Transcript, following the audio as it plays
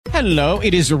Hello,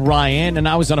 it is Ryan, and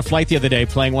I was on a flight the other day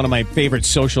playing one of my favorite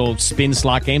social spin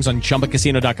slot games on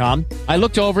ChumbaCasino.com. I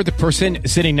looked over at the person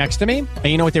sitting next to me, and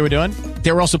you know what they were doing?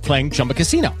 They were also playing Chumba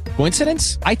Casino.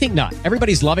 Coincidence? I think not.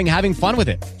 Everybody's loving having fun with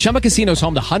it. Chumba Casino is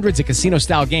home to hundreds of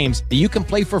casino-style games that you can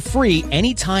play for free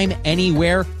anytime,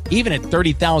 anywhere, even at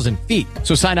 30,000 feet.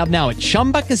 So sign up now at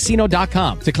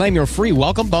ChumbaCasino.com to claim your free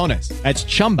welcome bonus. That's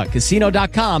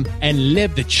ChumbaCasino.com and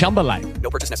live the Chumba life.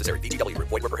 No purchase necessary. VGW.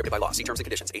 Void where prohibited by law. See terms and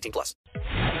conditions. 18+.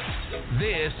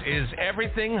 This is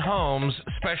Everything Home's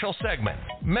special segment.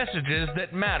 Messages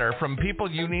that matter from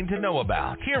people you need to know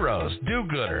about. Heroes,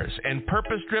 do-gooders, and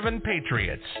purpose-driven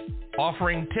patriots.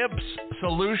 Offering tips,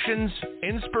 solutions,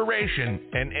 inspiration,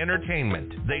 and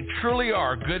entertainment. They truly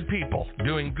are good people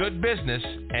doing good business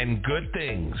and good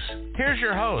things. Here's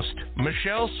your host,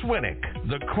 Michelle Swinnick,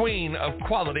 the queen of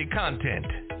quality content.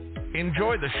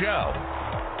 Enjoy the show.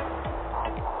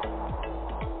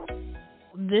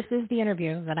 This is the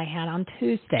interview that I had on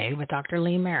Tuesday with Dr.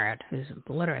 Lee Merritt, who's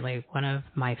literally one of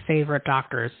my favorite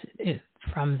doctors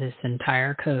from this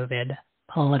entire COVID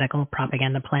political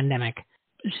propaganda pandemic.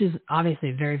 She's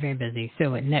obviously very, very busy,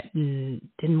 so it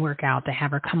didn't work out to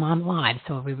have her come on live.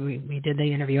 So we did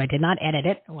the interview. I did not edit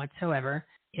it whatsoever.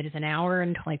 It is an hour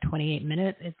and 28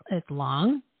 minutes. It's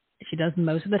long. She does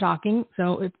most of the talking,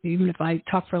 so even if I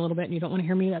talk for a little bit and you don't want to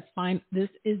hear me, that's fine. This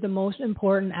is the most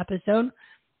important episode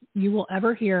you will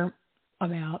ever hear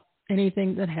about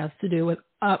anything that has to do with,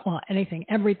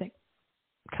 everything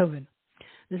COVID.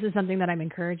 This is something that I'm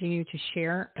encouraging you to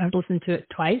share. I've listened to it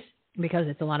twice because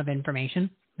it's a lot of information.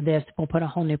 This will put a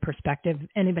whole new perspective.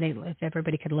 If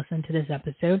everybody could listen to this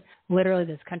episode, literally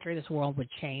this country, this world would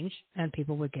change and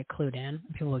people would get clued in.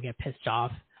 People would get pissed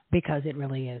off because it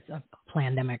really is a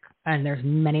pandemic and there's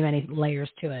many, many layers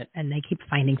to it. And they keep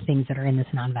finding things that are in this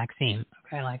non-vaccine,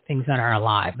 okay, like things that are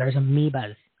alive. There's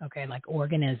amoebas, okay, like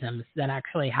organisms that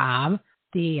actually have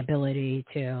the ability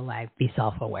to like be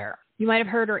self-aware. You might have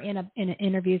heard her in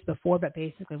interviews before, but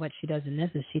basically what she does in this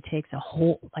is she takes a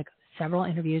whole, like several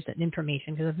interviews and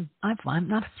information, because I'm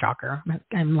not a stalker.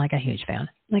 I'm like a huge fan,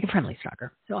 like a friendly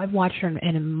stalker. So I've watched her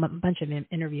in a bunch of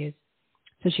interviews.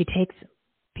 So she takes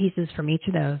pieces from each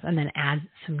of those and then adds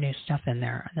some new stuff in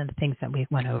there and then the things that we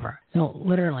went over. So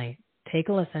literally take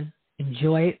a listen,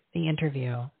 enjoy the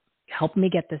interview, help me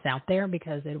get this out there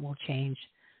because it will change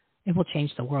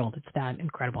the world. It's that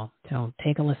incredible. So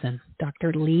take a listen.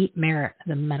 Dr. Lee Merritt,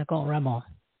 the medical rebel.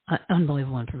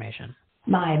 Unbelievable information.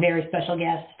 My very special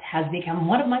guest has become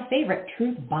one of my favorite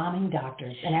truth-bombing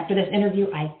doctors. And after this interview,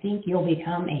 I think you'll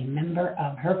become a member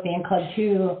of her fan club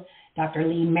too. Dr.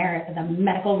 Lee Merritt, the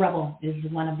medical rebel, is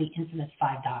one of the infamous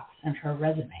 5 docs, and her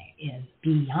resume is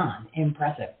beyond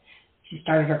impressive. She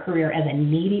started her career as a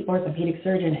needy orthopedic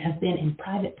surgeon and has been in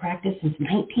private practice since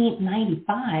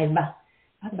 1995.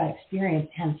 Talk about experience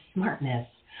and smartness.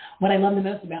 What I love the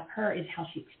most about her is how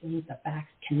she explains the facts,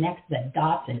 connects the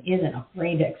dots, and isn't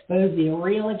afraid to expose the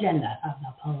real agenda of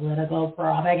the political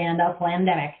propaganda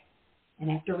pandemic.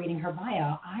 And after reading her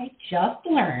bio, I just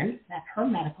learned that her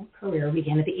medical career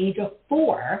began at the age of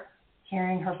 4,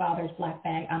 carrying her father's black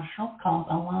bag on house calls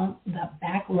along the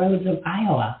back roads of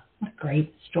Iowa. What a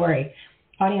great story.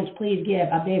 Audience, please give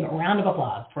a big round of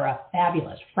applause for a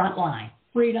fabulous frontline,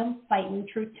 freedom-fighting,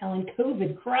 truth-telling,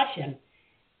 COVID-crushing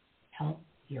health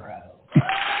hero.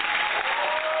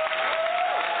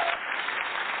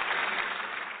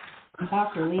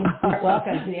 Dr. Lee,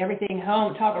 welcome to the Everything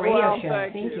Home Talk Radio Show.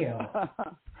 Thank you.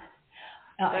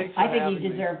 I think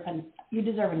you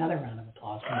deserve another round of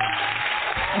applause.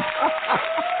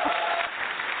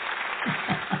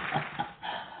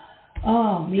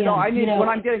 Oh, man. When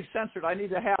I'm getting censored, I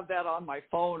need to have that on my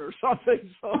phone or something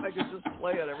so I can just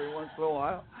play it every once in a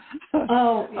while.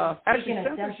 Actually,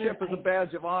 censorship is a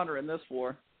badge of honor in this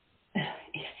war.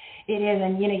 It is,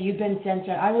 and you've been censored.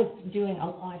 I was doing a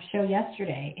live show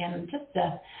yesterday, and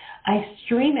I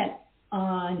stream it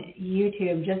on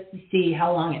YouTube just to see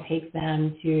how long it takes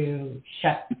them to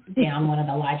shut down one of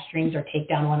the live streams or take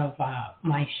down one of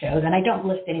my shows. And I don't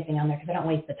list anything on there because I don't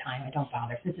waste the time. I don't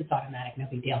bother. Since it's automatic, no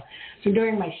big deal. So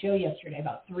during my show yesterday,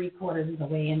 about 3/4 of the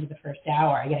way into the first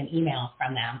hour, I get an email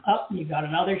from them. Oh, you got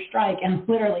another strike. And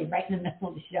literally right in the middle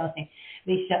of the show,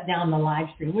 they shut down the live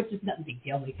stream, which is not a big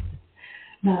deal because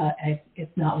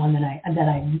it's not one that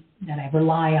I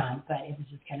rely on. But it was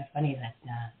just kind of funny that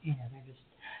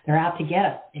they're out to get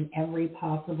us in every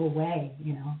possible way.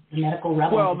 The medical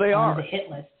rebels on the hit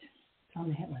list. It's on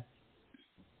the hit list.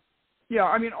 Yeah,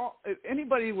 I mean,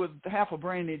 anybody with half a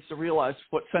brain needs to realize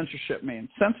what censorship means.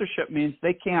 Censorship means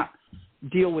they can't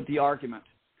deal with the argument,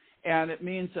 and it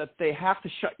means that they have to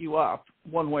shut you up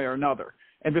one way or another.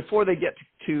 And before they get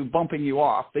to bumping you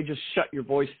off, they just shut your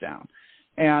voice down.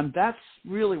 And that's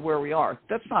really where we are.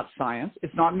 That's not science.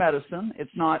 It's not medicine.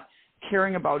 It's not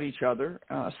caring about each other.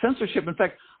 Censorship. In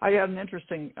fact, I had an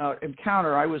interesting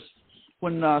encounter.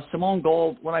 When Simone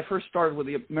Gold, when I first started with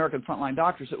the American Frontline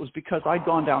Doctors, it was because I'd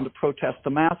gone down to protest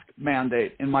the mask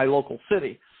mandate in my local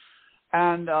city.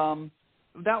 And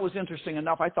that was interesting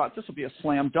enough. I thought this will be a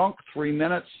slam dunk, 3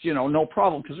 minutes, no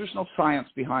problem, because there's no science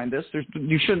behind this.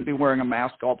 You shouldn't be wearing a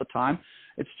mask all the time.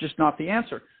 It's just not the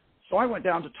answer. So I went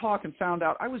down to talk and found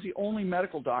out I was the only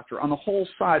medical doctor on the whole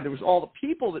side. There was all the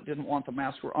people that didn't want the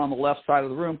mask were on the left side of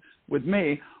the room with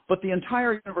me, but the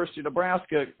entire University of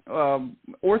Nebraska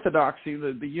orthodoxy,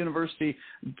 the university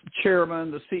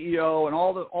chairman, the CEO, and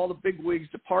all the big wigs,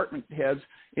 department heads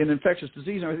in infectious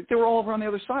disease and everything, they were all over on the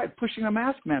other side pushing a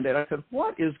mask mandate. I said,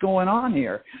 what is going on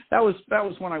here? That was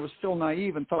when I was still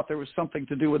naive and thought there was something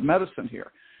to do with medicine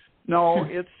here. No,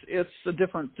 it's a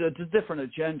different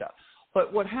agenda.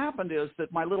 But what happened is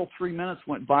that my little 3 minutes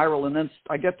went viral, and then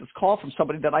I get this call from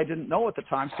somebody that I didn't know at the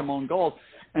time, Simone Gold,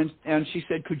 and she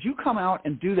said, could you come out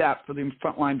and do that for the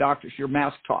Frontline Doctors, your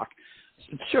mask talk? I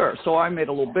said, sure. So I made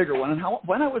a little bigger one. And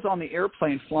when I was on the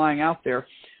airplane flying out there,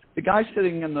 the guy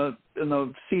sitting in the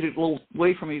seat a little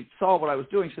way from me saw what I was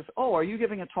doing. He says, oh, are you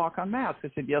giving a talk on masks?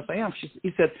 I said, yes, I am.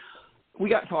 He said, we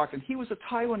got talking. He was a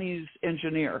Taiwanese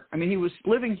engineer. I mean, he was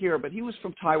living here, but he was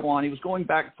from Taiwan. He was going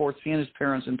back and forth, seeing his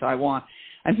parents in Taiwan.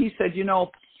 And he said,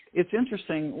 it's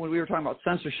interesting when we were talking about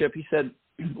censorship, he said,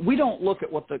 we don't look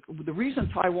at what the reason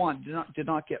Taiwan did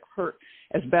not get hurt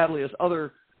as badly as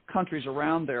other countries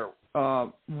around there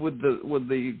with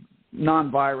the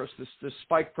non-virus, this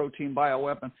spike protein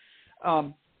bioweapon,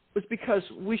 was because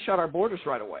we shut our borders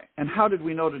right away. And how did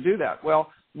we know to do that?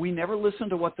 Well, we never listened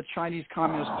to what the Chinese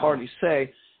Communist Party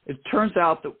say. It turns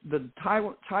out that the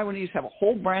Taiwanese have a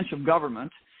whole branch of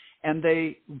government, and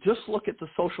they just look at the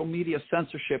social media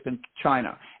censorship in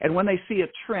China. And when they see a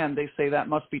trend, they say that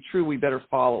must be true. We better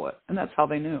follow it. And that's how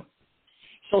they knew.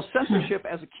 So censorship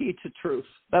as a key to truth.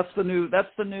 That's the new.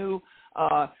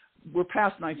 We're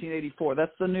past 1984.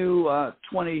 That's the new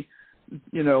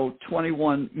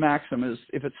 21 maxim is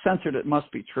if it's censored, it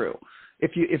must be true.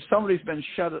 If somebody's been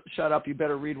shut up, you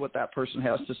better read what that person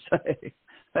has to say.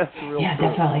 That's the real truth.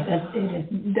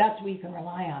 Definitely. That's what you can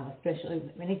rely on, especially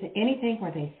anything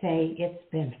where they say it's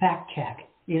been fact checked.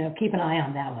 Keep an eye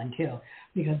on that one too,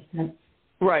 because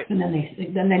right. And then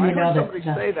you know that somebody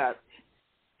say that.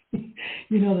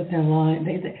 You know that they're lying.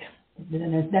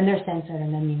 Then they're censored,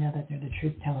 and then you know that they're the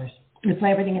truth tellers. It's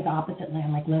why everything is opposite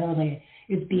land, like literally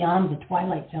it's beyond the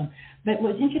twilight zone. But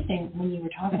what's interesting when you were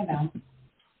talking about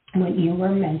when you were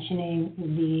mentioning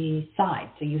the side,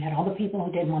 so you had all the people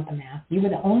who didn't want the mask, you were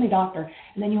the only doctor,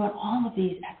 and then you had all of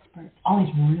these experts, all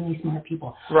these really smart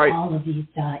people, right. all of these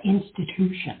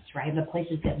institutions, right, the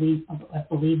places that we have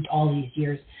believed all these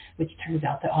years, which turns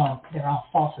out that they're all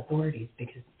false authorities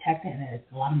because technically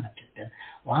a lot of them have just been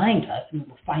lying to us, and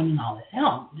we're finding all this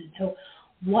out. So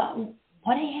what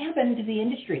happened to the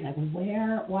industry? Like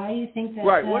why do you think that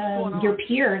right. What's going on? Your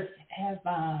peers have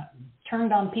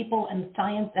turned on people and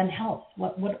science and health?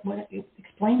 What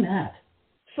explain that?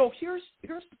 So here's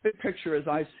the big picture as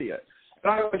I see it.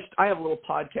 I have a little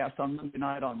podcast on Monday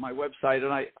night on my website,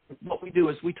 and what we do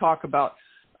is we talk about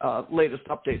latest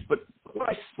updates. But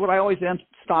what I always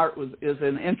start with is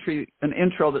an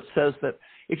intro that says that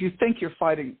if you think you're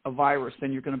fighting a virus,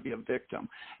 then you're going to be a victim.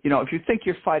 If you think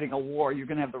you're fighting a war, you're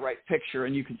going to have the right picture,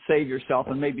 and you can save yourself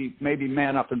and maybe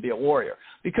man up and be a warrior,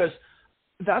 because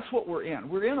that's what we're in.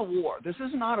 We're in a war. This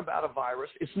is not about a virus.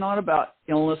 It's not about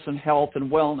illness and health and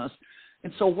wellness.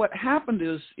 And so what happened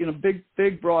is, in a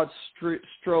big, broad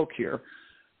stroke here,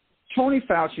 Tony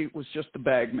Fauci was just the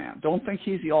bag man. Don't think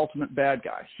he's the ultimate bad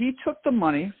guy. He took the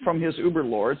money from his Uber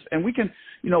lords, and we can,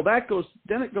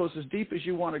 it goes as deep as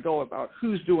you want to go about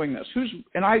who's doing this.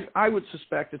 And I would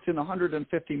suspect it's in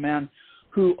 150 men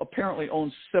who apparently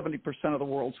owns 70% of the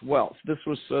world's wealth. This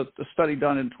was a study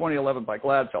done in 2011 by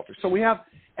Gladfelter. So we have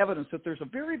evidence that there's a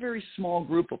very, very small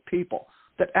group of people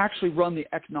that actually run the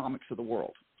economics of the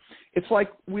world. It's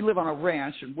like we live on a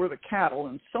ranch and we're the cattle,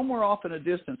 and somewhere off in a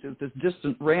distance is this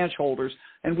distant ranch holders,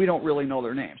 and we don't really know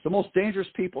their names. The most dangerous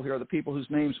people here are the people whose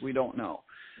names we don't know.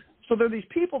 So there are these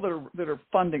people that are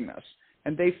funding this,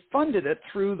 and they funded it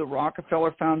through the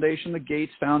Rockefeller Foundation, the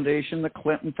Gates Foundation, the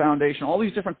Clinton Foundation, all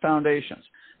these different foundations,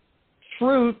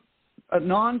 through a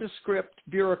nondescript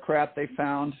bureaucrat they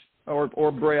found,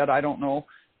 or bred, I don't know,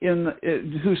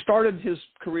 who started his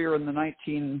career in the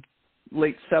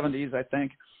late 70s, I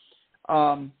think.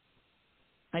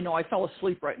 I know I fell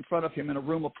asleep right in front of him in a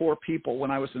room of 4 people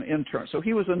when I was an intern. So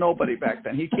he was a nobody back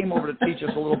then. He came over to teach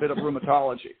us a little bit of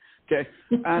rheumatology. Okay.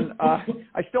 And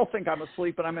I still think I'm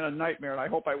asleep and I'm in a nightmare, and I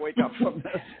hope I wake up from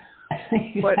this.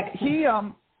 But he,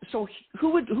 so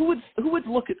who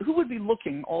would be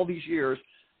looking all these years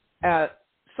at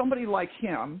somebody like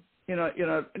him?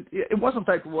 It wasn't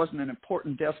like it wasn't an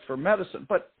important desk for medicine,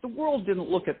 but the world didn't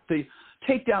look at the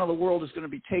takedown of the world is going to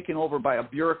be taken over by a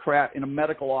bureaucrat in a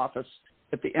medical office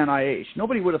at the NIH.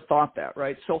 Nobody would have thought that,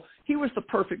 right? So he was the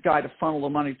perfect guy to funnel the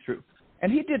money through.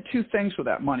 And he did 2 things with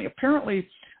that money. Apparently,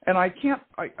 and I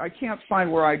can't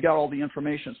find where I got all the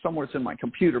information. Somewhere it's in my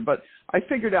computer, but I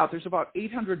figured out there's about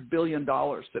 $800 billion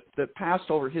that passed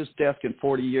over his desk in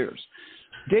 40 years.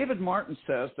 David Martin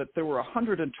says that there were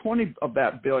 120 of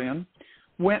that billion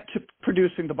went to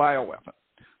producing the bioweapon.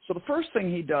 So the first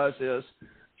thing he does is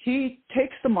he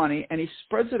takes the money and he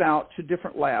spreads it out to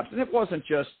different labs. And it wasn't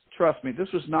just, trust me, this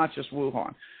was not just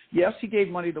Wuhan. Yes, he gave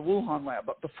money to the Wuhan lab,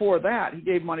 but before that, he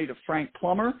gave money to Frank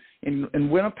Plummer in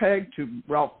Winnipeg, to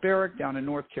Ralph Barrick down in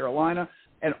North Carolina,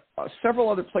 and several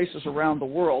other places around the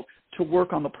world to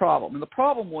work on the problem. And the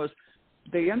problem was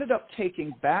they ended up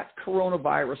taking bat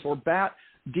coronavirus or bat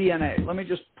DNA, let me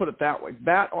just put it that way,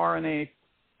 bat RNA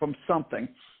from something,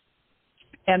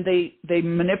 and they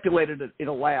manipulated it in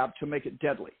a lab to make it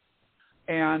deadly.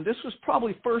 And this was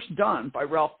probably first done by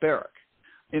Ralph Barrick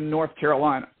in North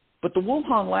Carolina. But the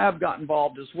Wuhan lab got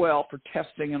involved as well for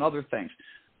testing and other things.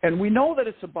 And we know that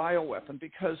it's a bioweapon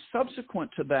because subsequent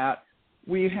to that,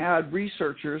 we had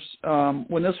researchers,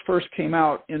 when this first came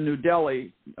out in New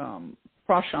Delhi,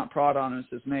 Prashant Pradhan is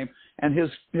his name, and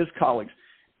his colleagues.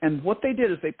 And what they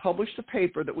did is they published a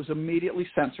paper that was immediately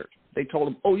censored. They told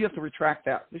them, oh, you have to retract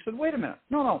that. They said, wait a minute.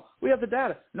 No, we have the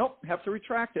data. Nope, have to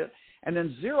retract it. And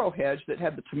then Zero Hedge, that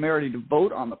had the temerity to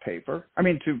vote on the paper,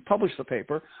 to publish the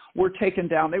paper, were taken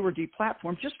down. They were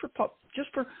deplatformed just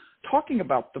for talking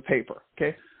about the paper,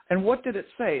 okay? And what did it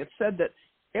say? It said that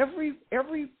every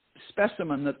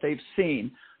specimen that they've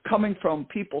seen coming from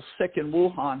people sick in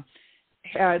Wuhan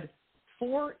had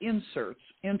 4 inserts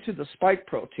into the spike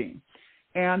protein.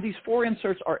 And these 4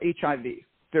 inserts are HIV.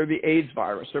 They're the AIDS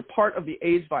virus. They're part of the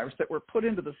AIDS virus that were put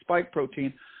into the spike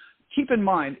protein. Keep in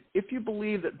mind, if you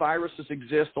believe that viruses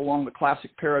exist along the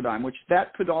classic paradigm, which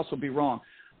that could also be wrong,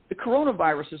 the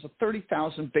coronavirus is a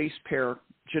 30,000 base pair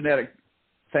genetic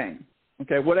thing,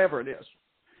 okay, whatever it is.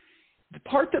 The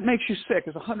part that makes you sick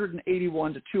is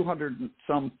 181 to 200 and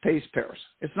some base pairs.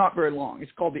 It's not very long.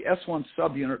 It's called the S1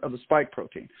 subunit of the spike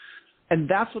protein. And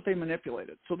that's what they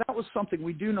manipulated. So that was something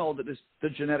we do know that is the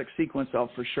genetic sequence of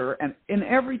for sure. And in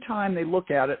every time they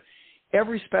look at it,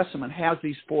 every specimen has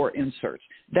these 4 inserts.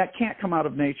 That can't come out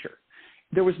of nature.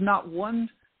 There was not one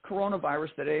coronavirus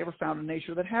that I ever found in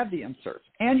nature that had the inserts.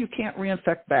 And you can't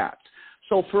reinfect bats.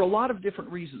 So for a lot of different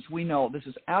reasons, we know this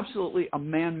is absolutely a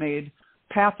man-made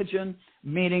pathogen,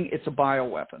 meaning it's a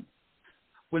bioweapon.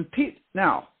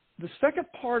 Now, the second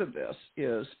part of this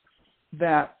is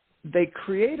that they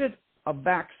created a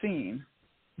vaccine.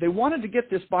 They wanted to get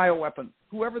this bioweapon,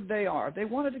 whoever they are, they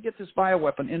wanted to get this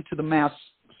bioweapon into the mass,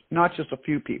 not just a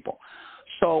few people.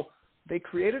 So they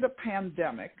created a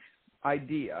pandemic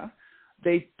idea.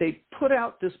 They put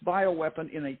out this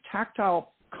bioweapon in a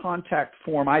tactile contact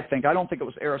form, I think. I don't think it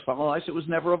was aerosolized. It was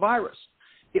never a virus.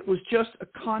 It was just a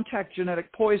contact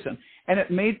genetic poison, and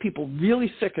it made people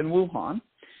really sick in Wuhan.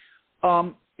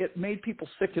 It made people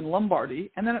sick in Lombardy,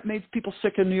 and then it made people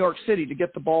sick in New York City to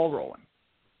get the ball rolling.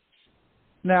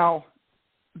 Now,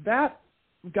 that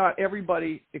got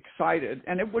everybody excited,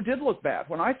 and it did look bad.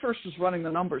 When I first was running the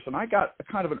numbers, and I got a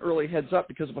kind of an early heads up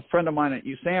because of a friend of mine at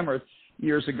USAMR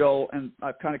years ago, and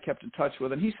I've kind of kept in touch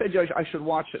with him. He said, Judge, I should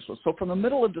watch this. So from the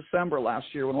middle of December last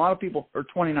year, when a lot of people, or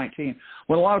 2019,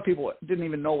 when a lot of people didn't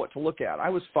even know what to look at, I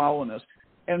was following this.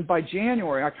 And by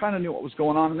January, I kind of knew what was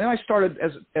going on. And then I started,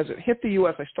 as it hit the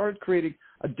U.S., I started creating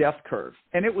a death curve.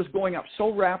 And it was going up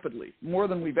so rapidly, more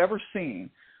than we've ever seen.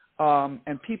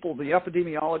 And people, the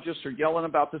epidemiologists are yelling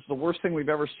about this is the worst thing we've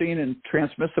ever seen in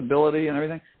transmissibility and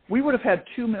everything. We would have had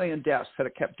 2 million deaths had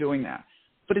it kept doing that.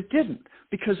 But it didn't,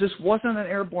 because this wasn't an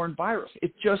airborne virus.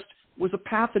 It just was a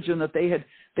pathogen that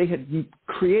they had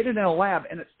created in a lab,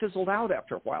 and it fizzled out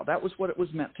after a while. That was what it was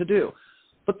meant to do.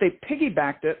 But they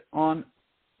piggybacked it on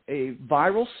a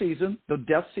viral season, the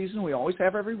death season we always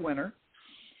have every winter.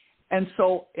 And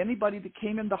so anybody that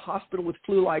came into hospital with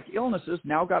flu-like illnesses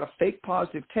now got a fake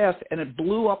positive test, and it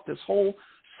blew up this whole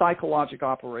psychological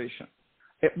operation.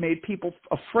 It made people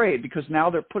afraid because now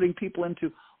they're putting people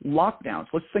into lockdowns.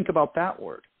 Let's think about that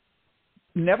word.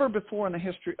 Never before in the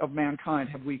history of mankind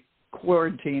have we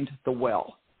quarantined the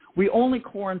well. We only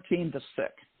quarantined the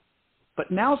sick. But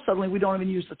now suddenly we don't even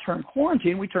use the term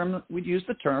quarantine. We use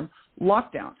the term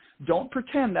lockdown. Don't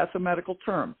pretend that's a medical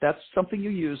term. That's something you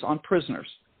use on prisoners.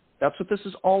 That's what this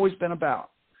has always been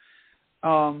about.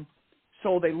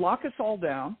 So they lock us all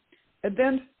down, and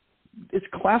then it's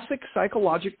classic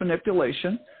psychological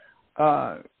manipulation.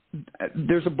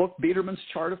 There's a book, Biederman's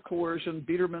Chart of Coercion,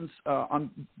 Biederman's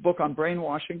book on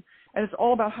brainwashing, and it's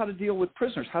all about how to deal with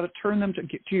prisoners, how to turn them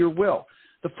to your will.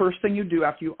 The first thing you do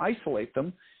after you isolate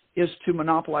them is to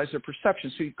monopolize their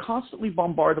perception. So you constantly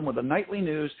bombard them with a nightly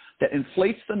news that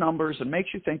inflates the numbers and makes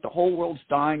you think the whole world's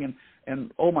dying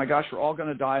and oh my gosh, we're all going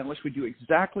to die unless we do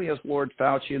exactly as Lord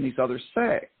Fauci and these others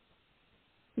say.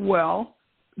 Well,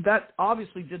 that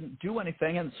obviously didn't do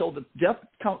anything, and so the death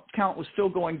count was still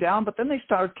going down, but then they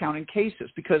started counting cases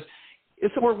because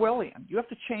it's Orwellian. You have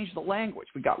to change the language.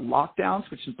 We got lockdowns,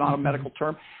 which is not a medical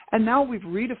term, and now we've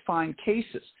redefined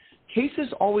cases.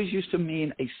 Cases always used to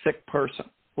mean a sick person,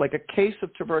 like a case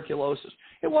of tuberculosis.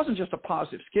 It wasn't just a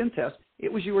positive skin test.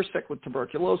 It was you were sick with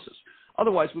tuberculosis.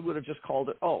 Otherwise, we would have just called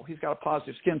it, oh, he's got a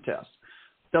positive skin test.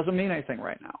 Doesn't mean anything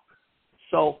right now.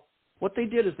 So what they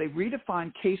did is they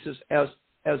redefined cases as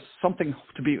something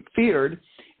to be feared,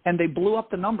 and they blew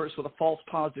up the numbers with a false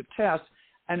positive test,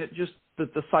 and it just,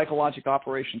 the psychological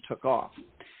operation took off.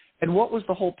 And what was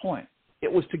the whole point?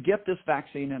 It was to get this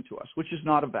vaccine into us, which is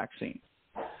not a vaccine.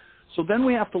 So then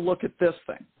we have to look at this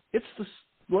thing. It's this.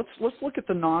 Let's look at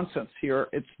the nonsense here.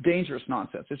 It's dangerous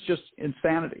nonsense. It's just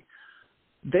insanity.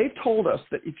 They've told us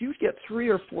that if you get 3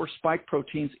 or 4 spike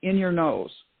proteins in your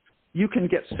nose, you can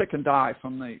get sick and die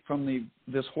from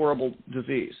this horrible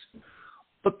disease.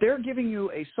 But they're giving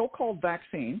you a so-called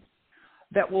vaccine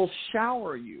that will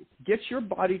shower you, get your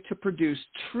body to produce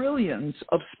trillions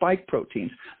of spike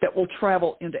proteins that will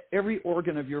travel into every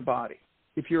organ of your body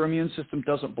if your immune system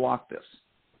doesn't block this.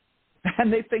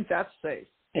 And they think that's safe.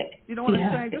 You know what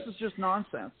I'm saying? This is just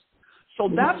nonsense. So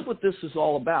that's what this is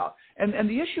all about. And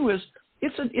the issue is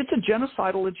it's a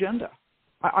genocidal agenda.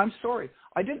 I'm sorry.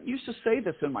 I didn't used to say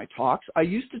this in my talks. I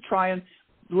used to try and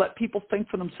let people think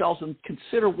for themselves and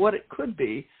consider what it could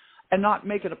be and not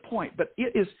make it a point. But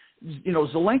it is,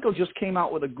 Zelenko just came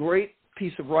out with a great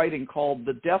piece of writing called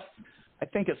the death, I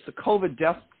think it's the COVID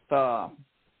death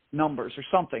numbers or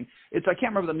something. I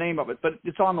can't remember the name of it, but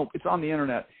it's on the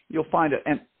internet. You'll find it.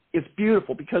 And it's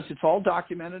beautiful because it's all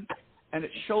documented and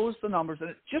it shows the numbers.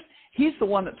 And he's the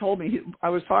one that told me, I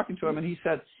was talking to him and he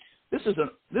said, this is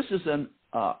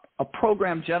a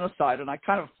programmed genocide. And I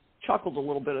kind of chuckled a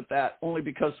little bit at that, only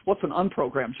because what's an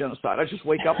unprogrammed genocide? I just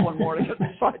wake up one morning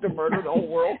and decide to murder the whole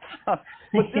world. But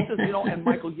this is, and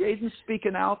Michael Yaden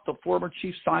speaking out, the former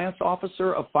chief science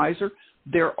officer of Pfizer,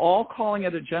 they're all calling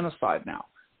it a genocide now,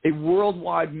 a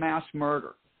worldwide mass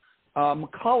murder.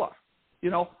 McCullough,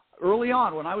 early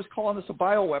on when I was calling this a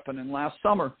bioweapon in last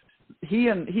summer, he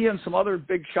and some other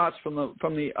big shots from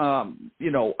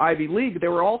the Ivy League, they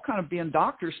were all kind of being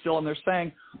doctors still, and they're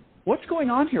saying, what's going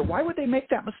on here? Why would they make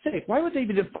that mistake? Why would they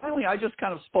be? Finally, I just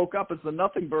kind of spoke up as the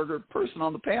nothing burger person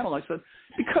on the panel. I said,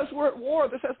 because we're at war.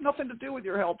 This has nothing to do with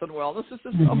your health and wellness. This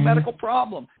is a medical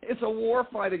problem. It's a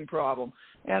war-fighting problem.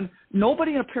 And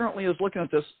nobody apparently is looking at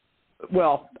this.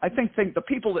 Well, I think the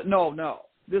people that know,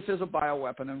 this is a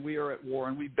bioweapon and we are at war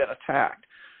and we've been attacked.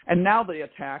 And now the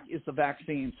attack is the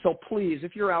vaccine. So please,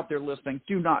 if you're out there listening,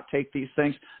 do not take these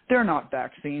things. They're not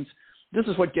vaccines. This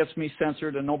is what gets me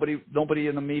censored, and nobody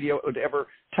in the media would ever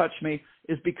touch me,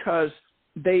 is because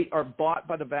they are bought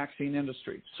by the vaccine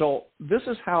industry. So this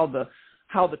is how the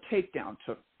takedown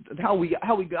took, how we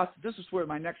got. This is where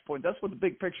my next point. That's what the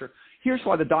big picture. Here's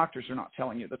why the doctors are not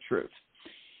telling you the truth.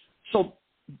 So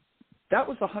that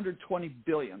was $120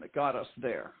 billion that got us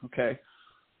there. Okay,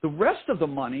 the rest of the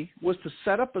money was to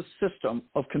set up a system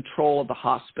of control of the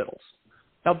hospitals.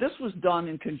 Now this was done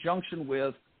in conjunction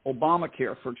with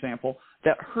Obamacare, for example,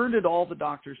 that herded all the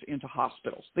doctors into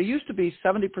hospitals. They used to be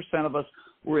 70% of us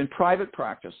were in private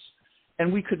practice,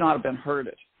 and we could not have been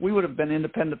herded. We would have been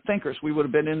independent thinkers. We would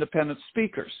have been independent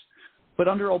speakers. But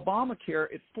under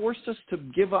Obamacare, it forced us to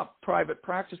give up private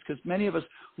practice because many of us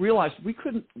realized we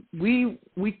couldn't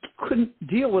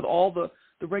deal with all the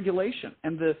regulation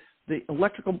and the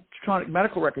electronic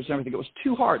medical records and everything. It was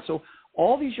too hard. So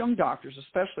all these young doctors,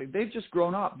 especially, they've just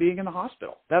grown up being in the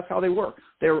hospital. That's how they work.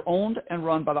 They're owned and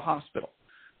run by the hospital.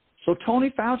 So Tony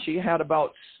Fauci had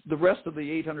about the rest of the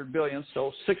 $800 billion,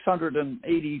 so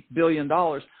 $680 billion,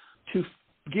 to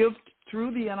give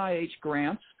through the NIH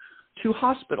grants to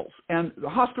hospitals. And the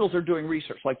hospitals are doing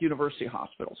research, like university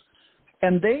hospitals.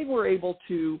 And they were able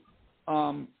to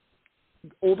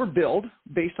overbuild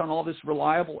based on all this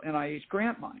reliable NIH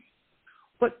grant money.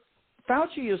 But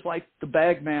Fauci is like the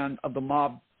bag man of the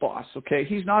mob boss, okay?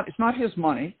 It's not his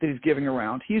money that he's giving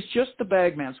around. He's just the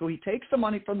bag man. So he takes the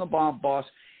money from the mob boss,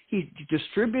 he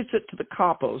distributes it to the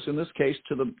capos, in this case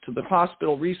to the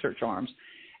hospital research arms,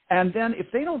 and then if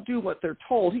they don't do what they're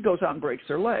told, he goes out and breaks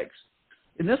their legs.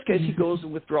 In this case, he goes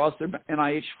and withdraws their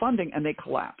NIH funding, and they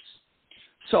collapse.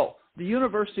 So the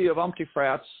University of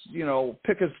Frats,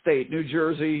 pick a state, New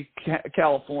Jersey,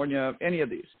 California, any of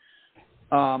these,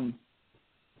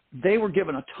 they were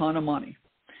given a ton of money.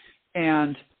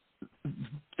 And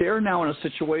they're now in a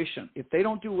situation, if they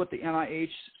don't do what the NIH,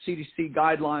 CDC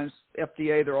guidelines,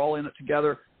 FDA, they're all in it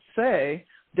together, say,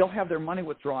 they'll have their money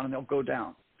withdrawn and they'll go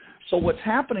down. So what's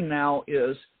happening now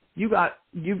is you got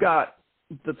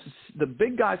the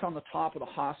big guys on the top of the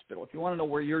hospital. If you want to know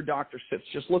where your doctor sits,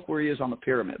 just look where he is on the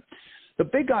pyramid. The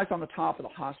big guys on the top of the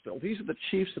hospital, these are the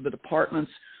chiefs of the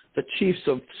departments, the chiefs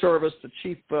of service, the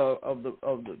chief or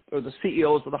the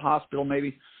CEOs of the hospital,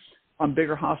 maybe on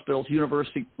bigger hospitals,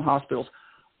 university hospitals.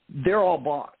 They're all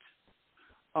bought.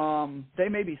 They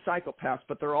may be psychopaths,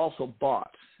 but they're also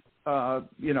bought.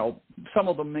 Some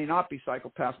of them may not be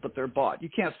psychopaths, but they're bought. You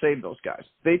can't save those guys.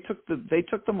 They took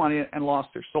the money and lost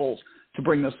their souls to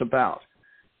bring this about.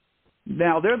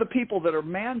 Now, they're the people that are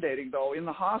mandating, though, in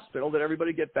the hospital that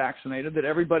everybody get vaccinated,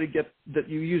 that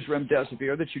you use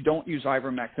remdesivir, that you don't use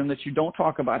ivermectin, that you don't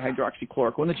talk about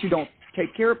hydroxychloroquine, that you don't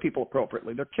take care of people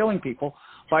appropriately. They're killing people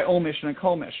by omission and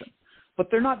commission. But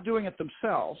they're not doing it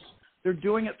themselves. They're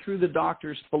doing it through the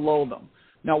doctors below them.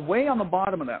 Now, way on the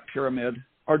bottom of that pyramid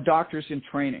are doctors in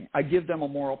training. I give them a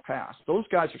moral pass. Those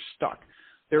guys are stuck.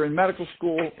 They're in medical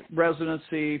school,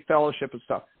 residency, fellowship and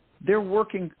stuff. They're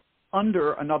working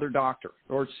under another doctor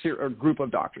or a group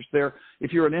of doctors.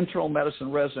 If you're an internal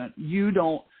medicine resident, you're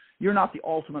not the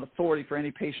ultimate authority for any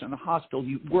patient in the hospital.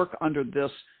 You work under this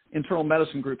internal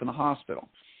medicine group in the hospital.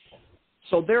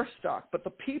 So they're stuck. But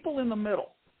the people in the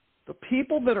middle, the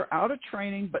people that are out of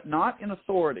training but not in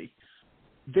authority,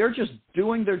 they're just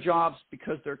doing their jobs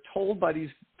because they're told by these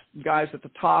guys at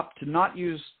the top to not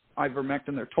use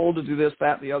ivermectin. They're told to do this,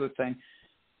 that, and the other thing.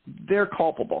 They're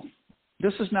culpable.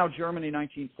 This is now Germany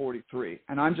 1943.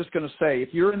 And I'm just going to say,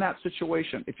 if you're in that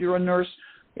situation, if you're a nurse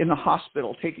in the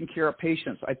hospital taking care of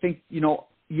patients, I think,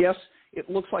 yes, it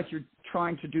looks like you're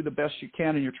trying to do the best you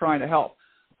can and you're trying to help.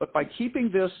 But by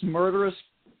keeping this murderous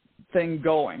thing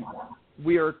going,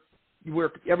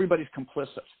 everybody's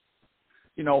complicit.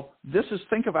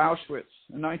 Think of Auschwitz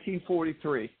in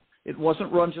 1943. It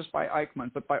wasn't run just by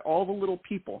Eichmann, but by all the little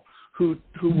people who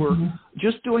were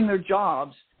just doing their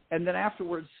jobs and then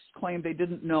afterwards claimed they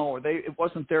didn't know or it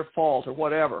wasn't their fault or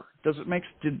whatever. Do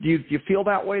you feel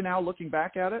that way now looking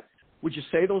back at it? Would you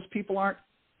say those people aren't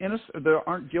innocent, or they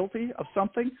aren't guilty of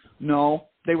something? No,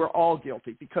 they were all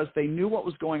guilty because they knew what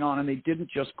was going on and they didn't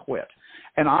just quit.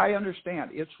 And I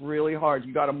understand it's really hard.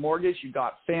 You got a mortgage, you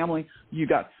got family,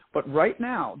 but right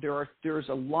now there's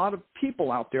a lot of people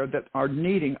out there that are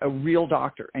needing a real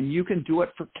doctor, and you can do it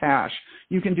for cash.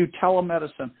 You can do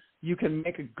telemedicine. You can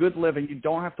make a good living. You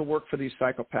don't have to work for these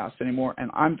psychopaths anymore.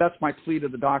 And that's my plea to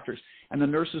the doctors. And the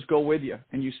nurses go with you,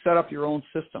 and you set up your own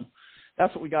system.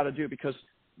 That's what we got to do, because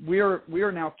we are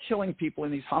now killing people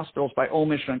in these hospitals by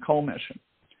omission and commission.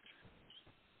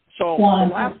 So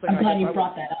I'm glad you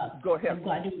brought that up. Go ahead. I'm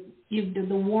glad you did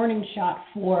the warning shot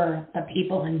for the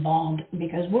people involved,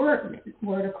 because we're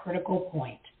at a critical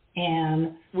point,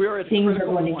 and things are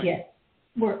going to get.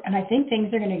 And I think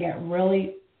things are going to get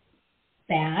really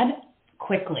bad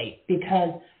quickly,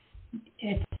 because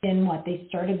it's in they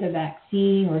started the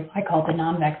vaccine, or I call it the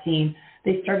non-vaccine.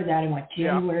 They started that in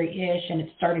January-ish, and it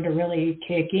started to really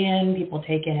kick in. People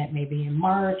taking it maybe in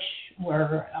March.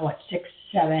 We're 6,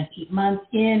 7, 8 months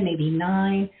in, maybe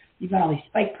 9. You've got all these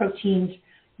spike proteins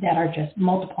that are just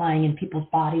multiplying in people's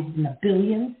bodies in the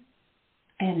billions.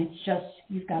 And it's just,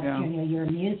 you've got, your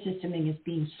immune system is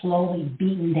being slowly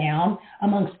beaten down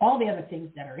amongst all the other things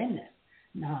that are in this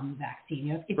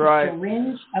vaccine. It's a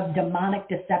syringe of demonic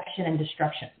deception and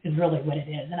destruction is really what it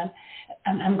is.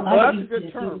 And I'm glad that's a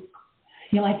good term.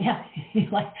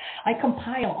 I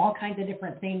compile all kinds of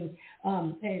different things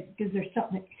because there's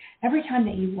something. Every time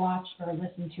that you watch or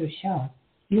listen to a show,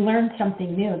 you learn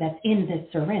something new that's in this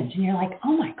syringe, and you're like,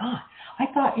 oh my God, I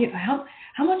thought,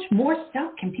 how much more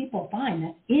stuff can people find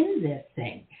that's in this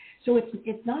thing? So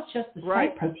it's not just the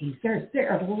spike proteins. There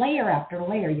are layer after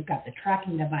layer. You've got the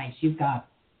tracking device. You've got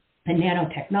the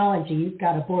nanotechnology. You've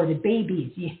got aborted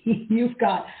babies. You've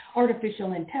got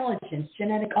artificial intelligence,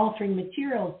 genetic altering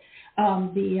materials,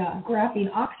 the graphene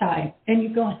oxide, and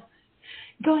you go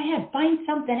ahead, find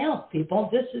something else, people.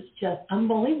 This is just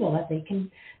unbelievable that they've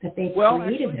created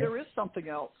actually, this. there is something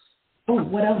else.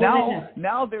 what else?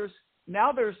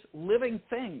 Now there's living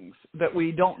things that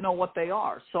we don't know what they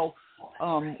are. So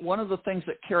one of the things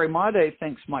that Carrie Made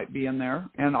thinks might be in there,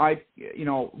 and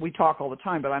we talk all the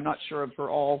time, but I'm not sure of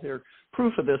all her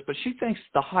proof of this, but she thinks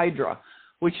the Hydra,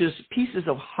 which is pieces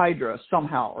of Hydra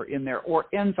somehow are in there, or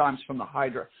enzymes from the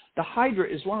Hydra. The Hydra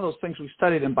is one of those things we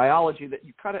studied in biology that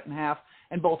you cut it in half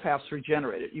and both halves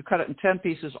regenerate it. You cut it in 10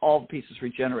 pieces, all the pieces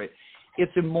regenerate.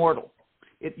 It's immortal.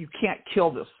 You can't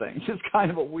kill this thing. It's kind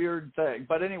of a weird thing.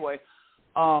 But anyway,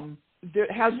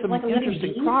 it has some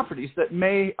interesting properties that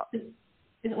may... Is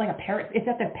it like a parasite? Is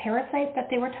that the parasite that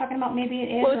they were talking about? Maybe it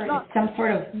is, well, or it's some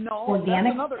sort of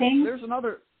organic thing? There's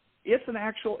another...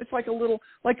 It's like a little,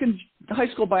 like in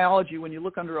high school biology when you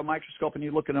look under a microscope and you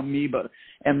look at amoeba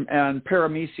and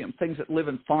paramecium, things that live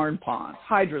in farm ponds.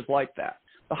 Hydra's like that.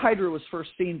 The Hydra was first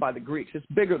seen by the Greeks. It's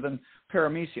bigger than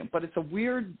paramecium, but it's a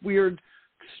weird,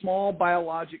 small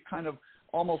biologic kind of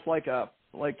almost like a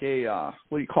what do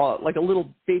you call it? Like a little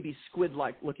baby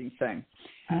squid-like looking thing.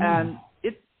 And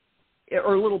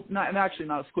or a little, actually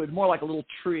not a squid, more like a little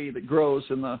tree that grows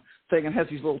in the thing and has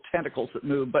these little tentacles that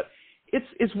move, but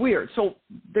it's weird. So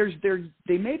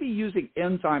they may be using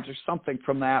enzymes or something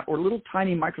from that, or little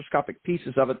tiny microscopic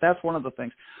pieces of it. That's one of the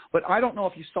things. But I don't know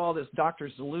if you saw this Dr.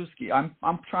 Zalewski.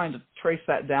 I'm trying to trace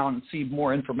that down and see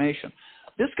more information.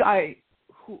 This guy,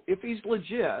 if he's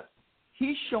legit,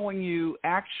 he's showing you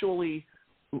actually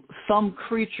some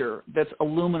creature that's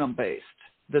aluminum based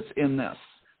that's in this,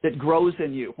 that grows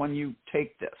in you when you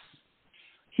take this.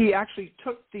 He actually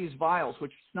took these vials,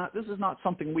 this is not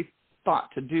something we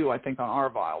thought to do, I think, on our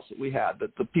vials that we had,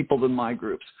 that the people in my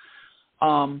groups.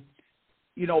 For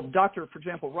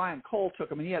example, Ryan Cole took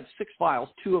them, and he had 6 vials,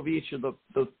 2 of each of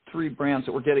the 3 brands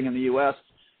that we're getting in the U.S.,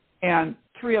 and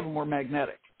 3 of them were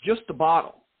magnetic, just the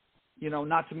bottle,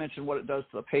 not to mention what it does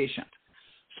to the patient.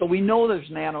 So we know there's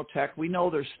nanotech. We know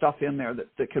there's stuff in there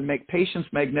that can make patients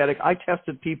magnetic. I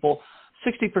tested people,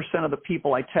 60% of the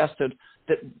people I tested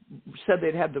that said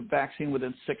they'd had the vaccine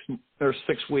within 6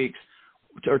 weeks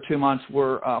or 2 months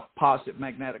were positive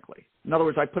magnetically. In other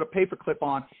words, I put a paper clip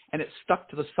on and it stuck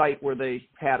to the site where they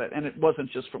had it, and it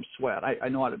wasn't just from sweat. I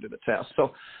know how to do the test.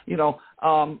 So,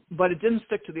 but it didn't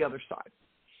stick to the other side.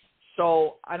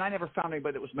 So, and I never found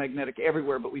anybody that was magnetic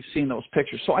everywhere, but we've seen those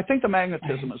pictures. So I think the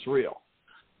magnetism is real.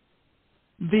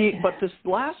 But this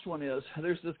last one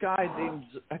there's this guy named,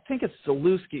 I think it's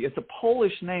Zalewski. It's a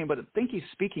Polish name, but I think he's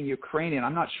speaking Ukrainian.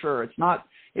 I'm not sure. It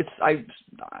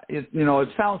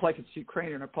sounds like it's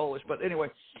Ukrainian or Polish, but anyway,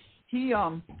 he's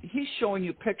showing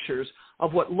you pictures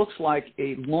of what looks like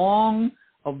a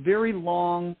very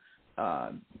long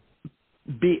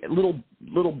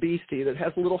little beastie that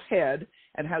has a little head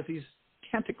and has these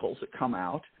tentacles that come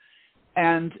out,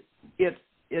 and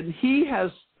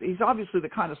he's obviously the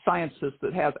kind of scientist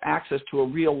that has access to a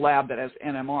real lab that has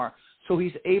NMR. So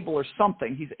he's able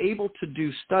to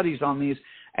do studies on these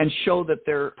and show that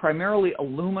they're primarily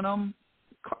aluminum.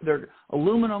 They're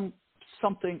aluminum,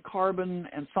 something, carbon,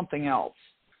 and something else.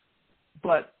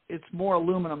 But it's more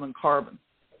aluminum than carbon.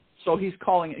 So he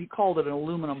called it an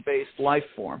aluminum-based life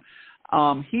form.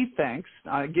 He thinks,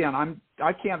 again,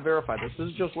 I can't verify this. This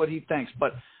is just what he thinks,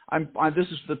 but this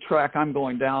is the track I'm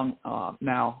going down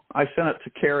now. I sent it to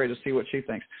Carrie to see what she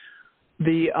thinks.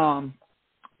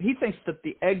 He thinks that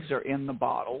the eggs are in the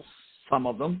bottles, some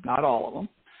of them, not all of them,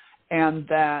 and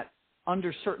that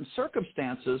under certain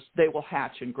circumstances they will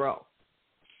hatch and grow.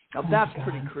 Now that's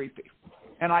pretty creepy,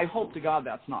 and I hope to God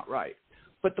that's not right.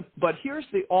 But here's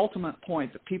the ultimate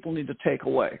point that people need to take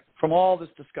away from all this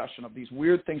discussion of these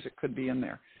weird things that could be in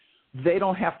there. They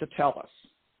don't have to tell us.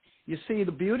 You see,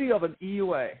 the beauty of an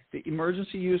EUA, the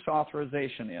emergency use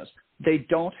authorization, is they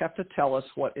don't have to tell us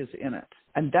what is in it.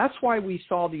 And that's why we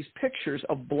saw these pictures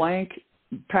of blank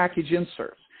package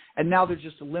inserts. And now they're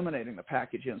just eliminating the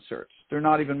package inserts. They're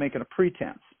not even making a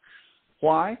pretense.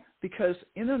 Why? Because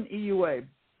in an EUA,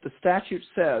 the statute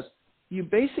says you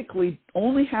basically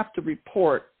only have to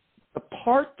report the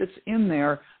part that's in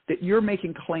there that you're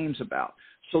making claims about.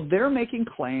 So they're making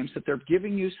claims that they're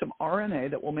giving you some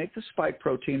RNA that will make the spike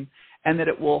protein and that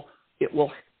it will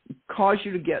cause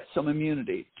you to get some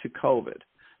immunity to COVID.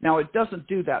 Now, it doesn't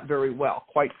do that very well,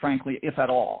 quite frankly, if at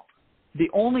all. They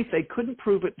couldn't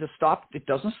prove it it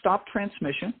doesn't stop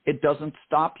transmission. It doesn't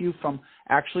stop you from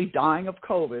actually dying of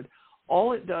COVID.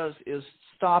 All it does is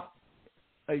stop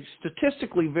a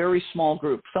statistically very small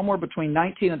group, somewhere between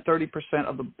 19 and 30%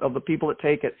 of the people that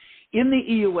take it in the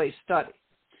EUA study.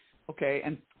 Okay,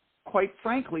 and quite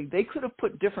frankly, they could have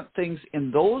put different things in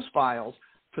those vials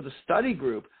for the study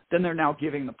group than they're now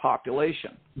giving the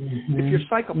population. Mm-hmm. If you're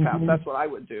psychopath, that's what I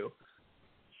would do.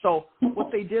 So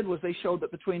what they did was they showed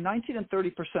that between 19 and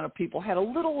 30% of people had a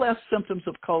little less symptoms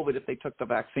of COVID if they took the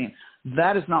vaccine.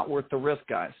 That is not worth the risk,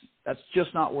 guys. That's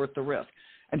just not worth the risk.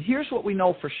 And here's what we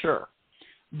know for sure.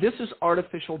 This is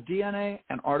artificial DNA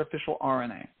and artificial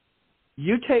RNA.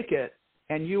 You take it,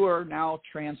 and you are now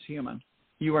transhuman.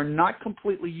 You are not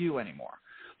completely you anymore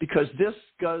because this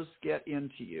does get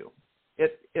into you.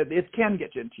 It can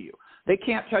get into you. They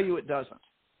can't tell you it doesn't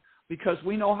because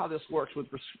we know how this works with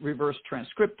reverse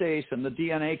transcriptase, and the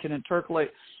DNA can intercalate.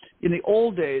 In the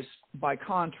old days, by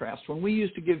contrast, when we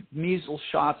used to give measles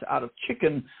shots out of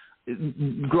chicken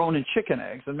grown in chicken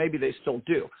eggs, and maybe they still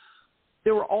do,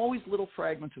 there were always little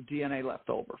fragments of DNA left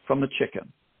over from the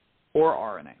chicken or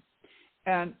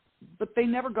RNA. But they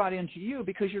never got into you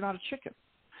because you're not a chicken.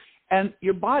 And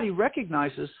your body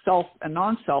recognizes self and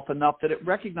non-self enough that it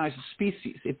recognizes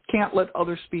species. It can't let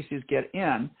other species get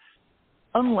in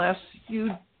unless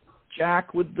you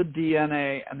jack with the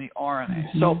DNA and the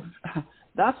RNA. Mm-hmm. So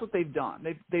that's what they've done.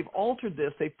 They've altered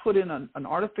this. They put in an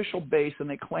artificial base, and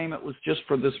they claim it was just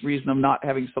for this reason of not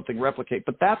having something replicate.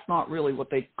 But that's not really what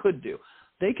they could do.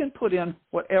 They can put in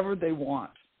whatever they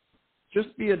want.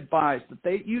 Just be advised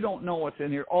that you don't know what's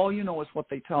in here. All you know is what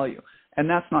they tell you, and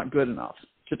that's not good enough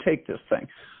to take this thing.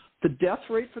 The death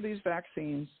rate for these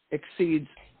vaccines exceeds,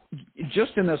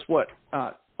 just in this,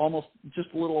 almost just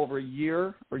a little over a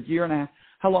year or year and a half.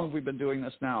 How long have we been doing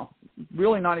this now?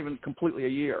 Really not even completely a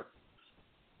year.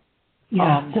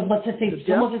 Yeah, so let's just say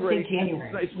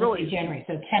January. It's really January,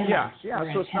 so 10 months.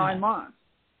 Yeah, so it's 9 months.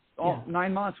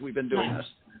 9 months we've been doing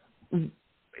this.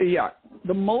 Yeah,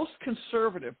 the most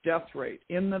conservative death rate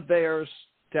in the VAERS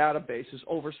database is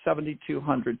over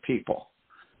 7,200 people.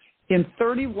 In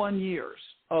 31 years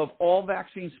of all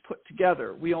vaccines put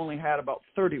together, we only had about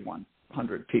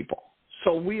 3,100 people.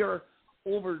 So we are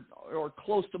over or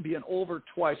close to being over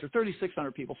twice, or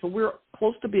 3,600 people. So we're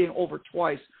close to being over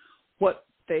twice what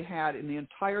they had in the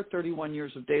entire 31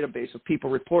 years of database of people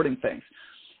reporting things.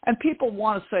 And people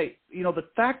want to say, the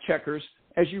fact checkers,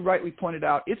 as you rightly pointed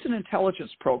out, it's an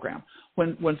intelligence program.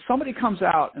 When somebody comes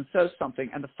out and says something,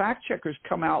 and the fact checkers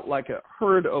come out like a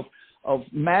herd of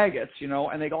maggots,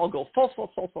 and they all go false,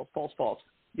 false, false, false, false, false,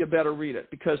 you better read it,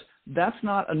 because that's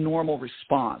not a normal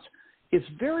response. It's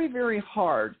very, very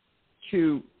hard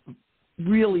to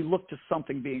really look to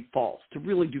something being false, to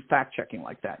really do fact checking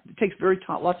like that. It takes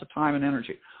lots of time and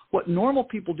energy. What normal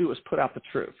people do is put out the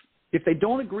truth. If they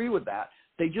don't agree with that,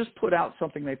 they just put out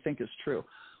something they think is true.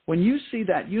 When you see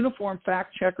that uniform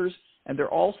fact checkers, and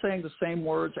they're all saying the same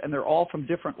words, and they're all from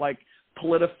different, like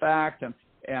PolitiFact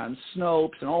and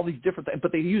Snopes and all these different things,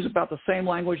 but they use about the same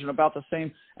language and about the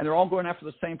same, and they're all going after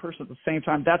the same person at the same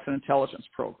time, that's an intelligence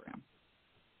program.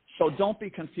 So don't be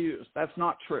confused. That's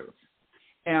not truth.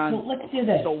 And well, let's do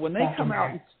this. So when they come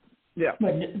out,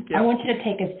 I want you to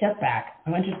take a step back.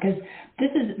 I want you, because this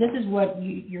is what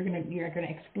you're gonna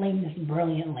explain this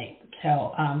brilliantly.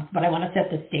 So, but I want to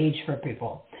set the stage for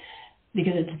people,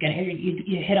 because it's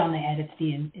you hit on the head. It's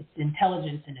the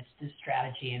intelligence, and it's the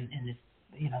strategy, and it's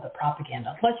the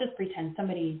propaganda. Let's just pretend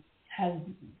somebody has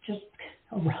just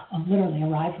literally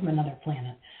arrived from another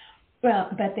planet. Well,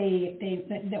 but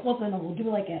we'll do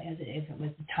like as if it was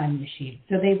a time machine.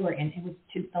 So they were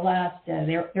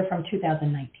they're from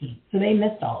 2019. So they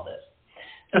missed all of this.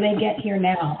 So they get here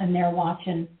now, and they're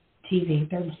watching TV.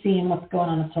 They're seeing what's going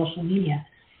on social media,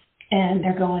 and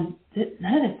they're going,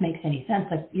 none of this makes any sense.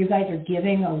 Like, you guys are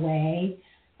giving away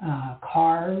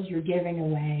cars, you're giving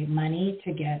away money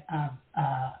to get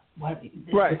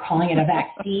you're calling it a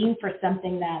vaccine for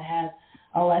something that has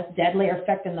a less deadly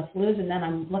effect than the flus. And then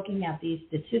I'm looking at these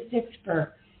statistics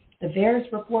for the VAERS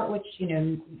report, which,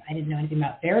 I didn't know anything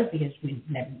about VAERS because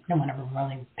no one ever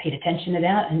really paid attention to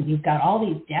that. And you've got all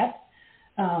these deaths,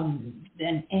 and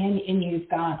you've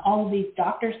got all of these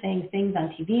doctors saying things on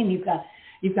TV, and you've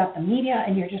got the media,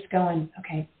 and you're just going,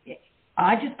 okay,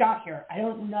 I just got here. I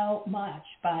don't know much,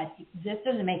 but this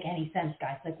doesn't make any sense,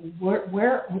 guys. Like,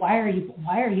 why are you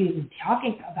even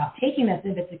talking about taking this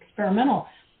if it's experimental?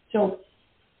 So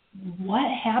what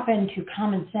happened to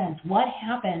common sense? What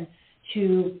happened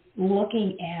to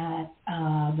looking at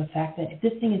the fact that if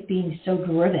this thing is being so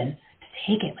driven to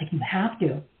take it, like you have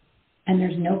to, and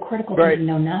there's no critical thinking,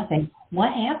 no nothing,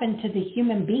 what happened to the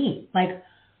human being? Like,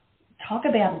 talk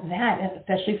about that,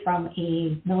 especially from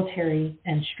a military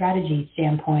and strategy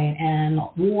standpoint, and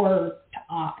war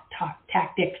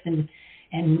tactics, and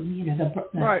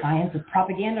the science of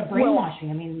propaganda, brainwashing.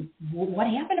 I mean, what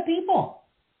happened to people?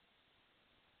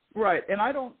 Right, and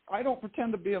I don't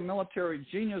pretend to be a military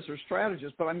genius or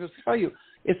strategist, but I'm going to tell you,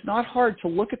 it's not hard to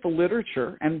look at the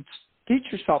literature and teach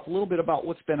yourself a little bit about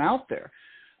what's been out there.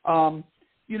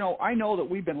 I know that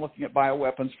we've been looking at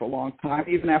bioweapons for a long time,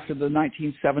 even after the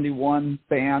 1971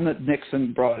 ban that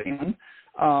Nixon brought in.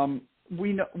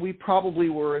 We probably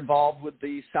were involved with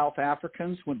the South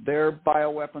Africans with their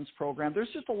bioweapons program. There's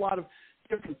just a lot of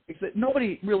different things that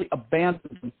nobody really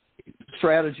abandoned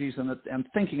strategies and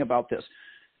thinking about this.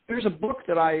 There's a book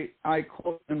that I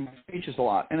quote in my speeches a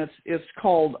lot, and it's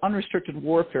called Unrestricted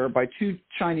Warfare by two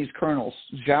Chinese colonels,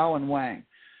 Zhao and Wang,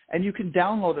 and you can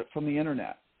download it from the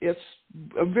internet. It's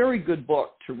a very good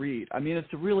book to read. I mean,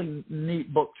 it's a really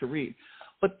neat book to read.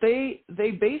 But they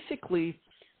basically,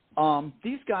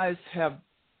 these guys have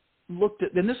looked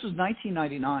at, and this was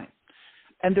 1999,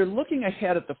 and they're looking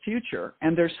ahead at the future,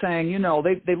 and they're saying,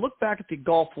 they look back at the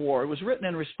Gulf War. It was written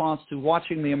in response to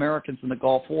watching the Americans in the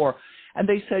Gulf War, and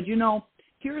they said,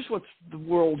 here's how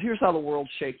the world's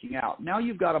shaking out. Now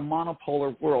you've got a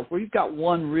monopolar world where you've got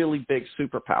one really big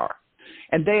superpower,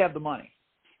 and they have the money.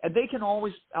 And they can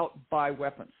always outbuy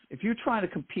weapons. If you're trying to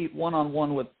compete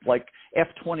one-on-one with, like,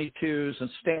 F-22s and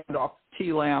standoff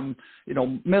TLAM,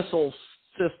 missile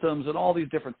systems and all these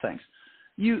different things,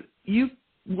 you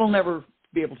will never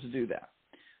be able to do that.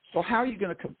 So how are you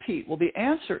going to compete? Well, the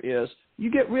answer is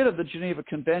you get rid of the Geneva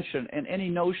Convention and any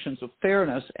notions of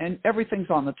fairness, and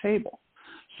everything's on the table.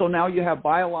 So now you have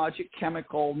biologic,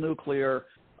 chemical, nuclear,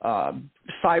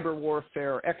 cyber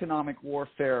warfare, economic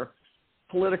warfare,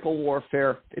 political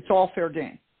warfare. It's all fair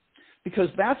game, because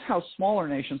that's how smaller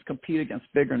nations compete against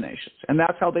bigger nations. And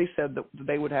that's how they said that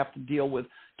they would have to deal with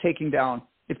taking down,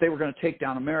 if they were going to take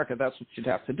down America, that's what you'd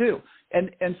have to do.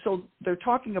 And so they're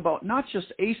talking about not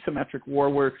just asymmetric war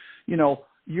where,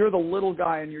 you're the little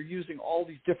guy and you're using all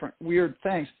these different weird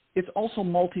things. It's also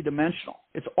multidimensional.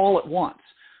 It's all at once.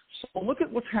 So look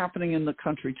at what's happening in the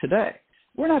country today.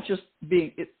 We're not just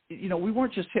we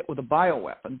weren't just hit with a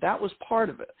bioweapon. That was part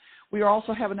of it. We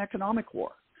also have an economic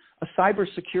war, a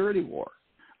cybersecurity war.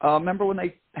 Remember when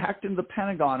they hacked into the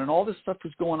Pentagon and all this stuff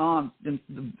was going on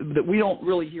that we don't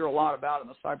really hear a lot about in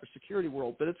the cybersecurity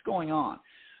world, but it's going on.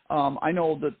 I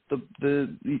know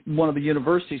that one of the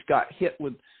universities got hit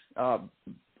with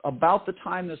about the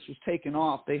time this was taken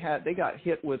off. They got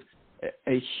hit with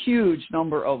a huge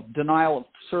number of denial of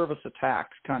service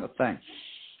attacks kind of thing.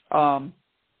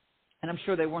 And I'm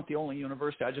sure they weren't the only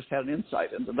university. I just had an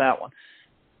insight into that one.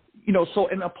 So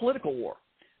in a political war,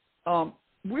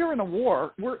 we're in a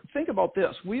war. Think about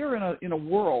this. We are in a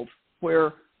world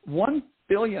where one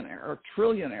billionaire or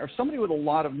trillionaire, somebody with a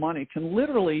lot of money, can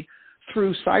literally,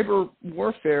 through cyber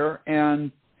warfare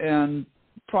and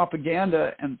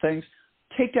propaganda and things,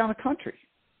 take down a country.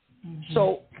 Mm-hmm.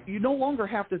 So you no longer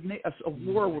have a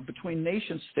war between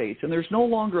nation states, and there's no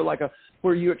longer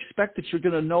where you expect that you're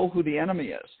going to know who the enemy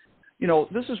is.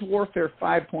 This is warfare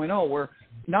 5.0, where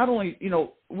not only,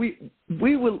 we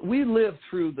lived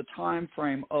through the time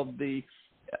frame of the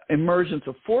emergence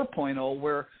of 4.0,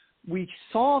 where we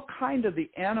saw kind of the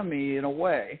enemy in a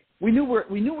way. We knew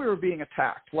we were being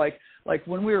attacked, like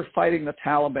when we were fighting the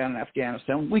Taliban in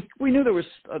Afghanistan. We knew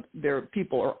there were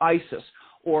people, or ISIS,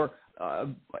 or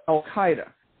Al Qaeda.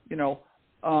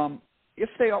 If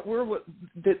they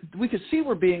we could see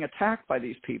we're being attacked by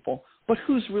these people, but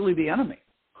who's really the enemy?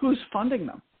 Who's funding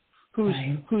them?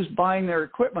 Who's buying their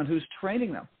equipment? Who's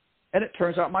training them? And it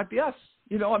turns out it might be us.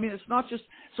 It's not just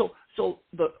so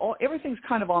everything's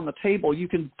kind of on the table. You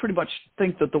can pretty much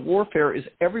think that the warfare is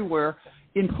everywhere,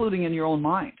 including in your own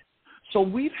mind. So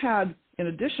we've had, in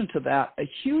addition to that, a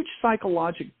huge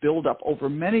psychological buildup over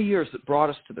many years that brought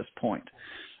us to this point.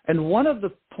 And one of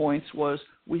the points was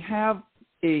we have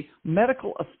a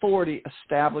medical authority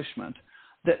establishment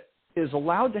that is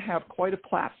allowed to have quite a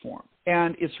platform.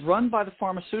 And it's run by the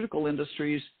pharmaceutical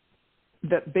industries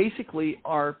that basically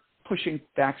are pushing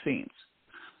vaccines.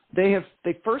 They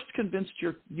first convinced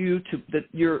you that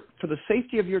for the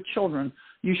safety of your children,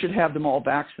 you should have them all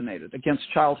vaccinated against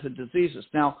childhood diseases.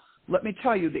 Now, let me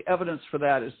tell you, the evidence for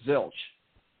that is zilch.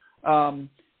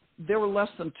 There were less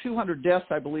than 200 deaths,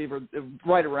 I believe, or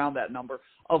right around that number,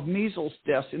 of measles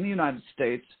deaths in the United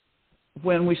States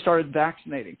when we started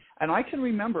vaccinating. And I can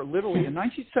remember literally in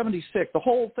 1976, the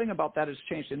whole thing about that has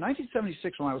changed. In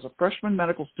 1976, when I was a freshman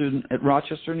medical student at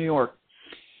Rochester, New York,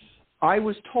 I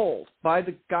was told by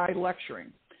the guy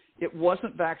lecturing it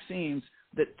wasn't vaccines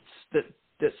that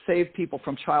saved people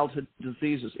from childhood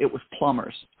diseases. It was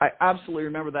plumbers. I absolutely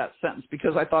remember that sentence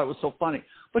because I thought it was so funny.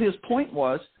 But his point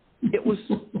was it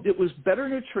was better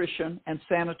nutrition and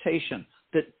sanitation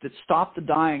that stopped the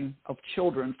dying of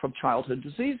children from childhood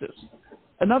diseases.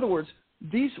 In other words,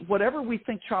 whatever we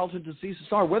think childhood diseases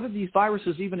are, whether these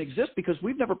viruses even exist, because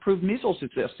we've never proved measles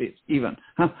exists even.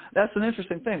 That's an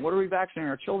interesting thing. What are we vaccinating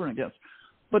our children against?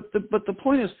 But the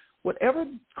point is, whatever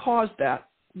caused that,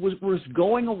 was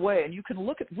going away. And you can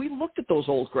we looked at those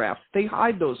old graphs. They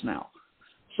hide those now.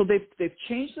 So they've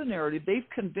changed the narrative. They've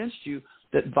convinced you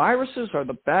that viruses are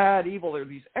the bad, evil. They're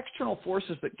these external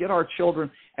forces that get our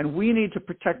children, and we need to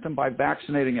protect them by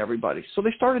vaccinating everybody. So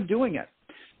they started doing it.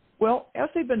 Well, as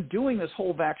they've been doing this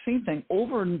whole vaccine thing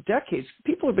over decades,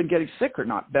 people have been getting sicker,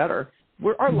 not better.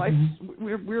 We're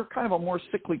kind of a more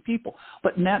sickly people.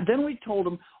 But then we told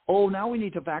them, now we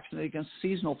need to vaccinate against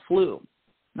seasonal flu,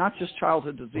 not just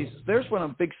childhood diseases. There's when a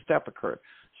big step occurred,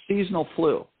 seasonal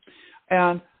flu.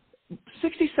 And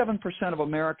 67% of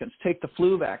Americans take the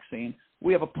flu vaccine.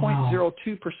 We have a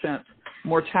 0.02%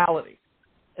 mortality.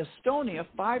 Estonia,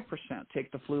 5%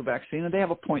 take the flu vaccine, and they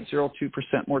have a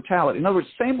 0.02% mortality. In other words,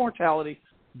 same mortality,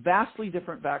 vastly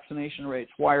different vaccination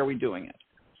rates. Why are we doing it?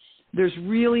 There's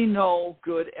really no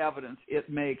good evidence it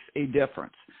makes a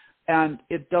difference. And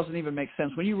it doesn't even make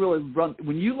sense. When you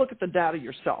look at the data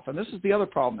yourself, and this is the other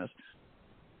problem is,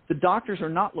 the doctors are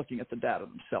not looking at the data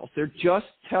themselves. They're just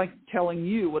telling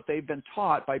you what they've been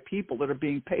taught by people that are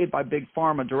being paid by big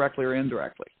pharma directly or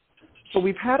indirectly. So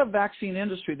we've had a vaccine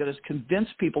industry that has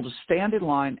convinced people to stand in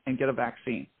line and get a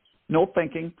vaccine. No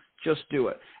thinking, just do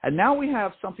it. And now we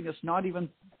have something that's not even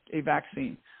a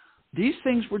vaccine. These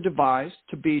things were devised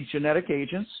to be genetic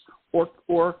agents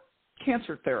or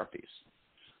cancer therapies,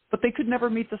 but they could never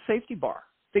meet the safety bar.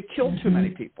 They killed too many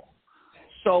people.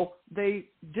 So they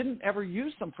didn't ever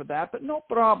use them for that, but no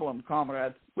problem,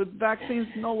 comrade. With vaccines,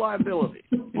 no liability,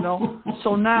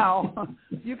 So now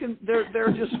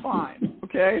they're just fine,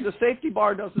 okay? The safety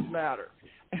bar doesn't matter.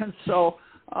 And so,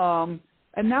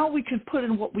 and now we can put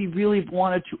in what we really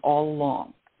wanted to all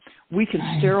along. We can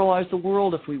sterilize the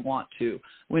world if we want to.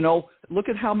 Look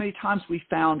at how many times we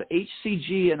found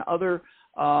HCG and other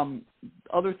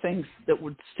things that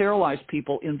would sterilize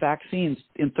people in vaccines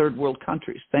in third world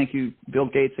countries. Thank you, Bill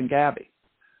Gates and Gabby.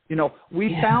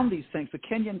 We found these things. The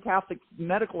Kenyan Catholic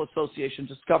Medical Association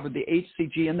discovered the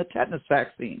HCG and the tetanus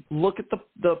vaccine. Look at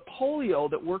the polio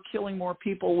that we're killing more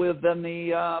people with than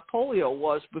the polio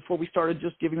was before we started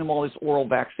just giving them all this oral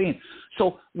vaccine.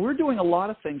 So we're doing a lot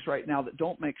of things right now that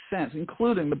don't make sense,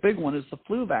 including the big one is the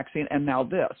flu vaccine and now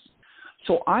this.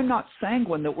 So I'm not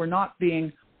sanguine that we're not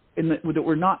that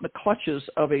we're not in the clutches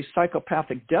of a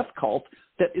psychopathic death cult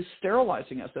that is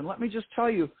sterilizing us. And let me just tell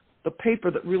you the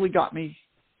paper that really got me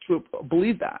to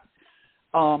believe that.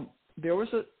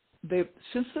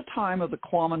 Since the time of the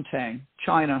Kuomintang,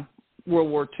 China,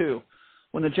 World War II,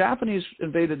 when the Japanese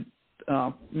invaded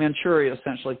Manchuria,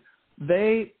 essentially,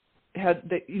 the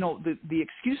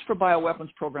excuse for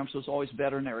bioweapons programs was always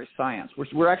veterinary science.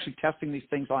 We're actually testing these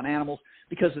things on animals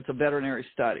because it's a veterinary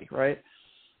study, right?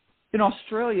 In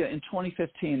Australia in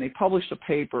 2015, they published a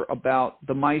paper about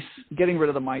the mice, getting rid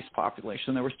of the mice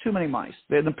population. There was too many mice.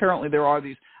 And apparently there are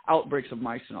these outbreaks of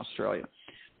mice in Australia.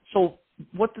 So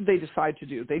what did they decide to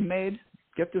do? They made,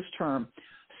 get this term,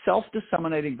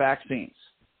 self-disseminating vaccines.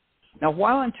 Now,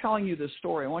 while I'm telling you this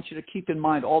story, I want you to keep in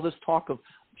mind all this talk of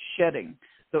shedding,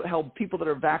 how people that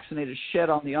are vaccinated shed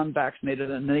on the unvaccinated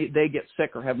and they get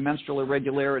sick or have menstrual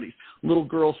irregularities. Little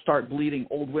girls start bleeding.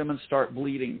 Old women start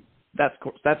bleeding. That's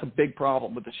a big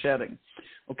problem with the shedding,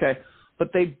 okay?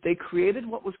 But they created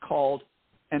what was called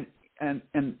a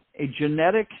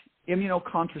genetic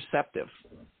immunocontraceptive,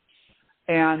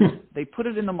 and they put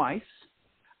it in the mice,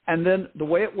 and then the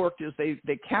way it worked is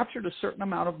they captured a certain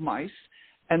amount of mice,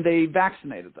 and they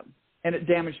vaccinated them, and it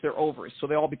damaged their ovaries, so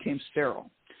they all became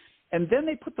sterile. And then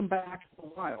they put them back in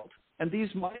the wild, and these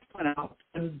mice went out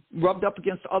and rubbed up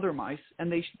against other mice,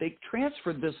 and they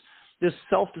transferred this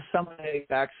self-disseminating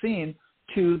vaccine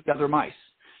to the other mice.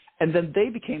 And then they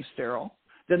became sterile.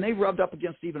 Then they rubbed up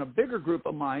against even a bigger group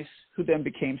of mice who then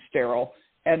became sterile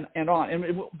and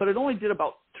on. But it only did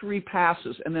about 3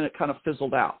 passes, and then it kind of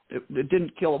fizzled out. It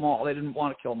didn't kill them all. They didn't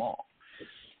want to kill them all.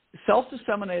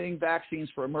 Self-disseminating vaccines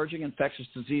for emerging infectious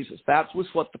diseases. That was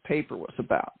what the paper was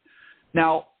about.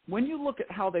 Now, when you look at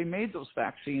how they made those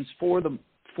vaccines for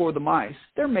the mice,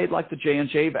 they're made like the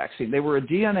J&J vaccine. They were a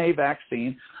DNA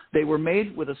vaccine. They were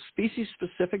made with a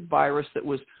species-specific virus that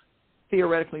was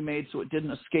theoretically made so it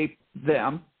didn't escape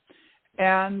them,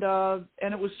 and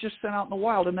it was just sent out in the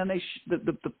wild. And then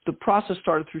the process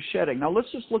started through shedding. Now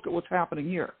let's just look at what's happening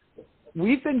here.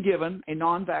 We've been given a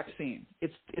non-vaccine.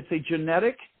 It's a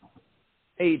genetic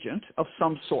agent of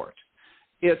some sort.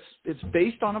 It's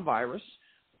based on a virus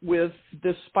with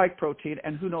this spike protein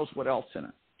and who knows what else in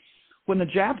it. When the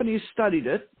Japanese studied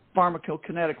it,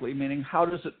 pharmacokinetically, meaning how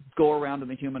does it go around in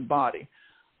the human body,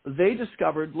 they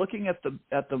discovered, looking at the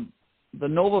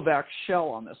Novavax shell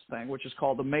on this thing, which is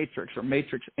called the Matrix or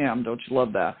Matrix M, don't you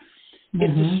love that? Mm-hmm.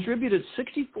 It distributed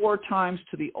 64 times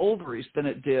to the ovaries than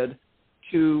it did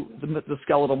to the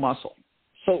skeletal muscle.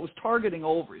 So it was targeting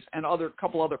ovaries and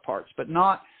couple other parts, but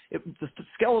the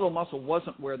skeletal muscle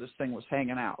wasn't where this thing was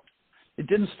hanging out. It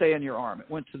didn't stay in your arm.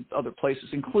 It went to other places,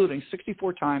 including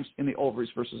 64 times in the ovaries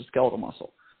versus the skeletal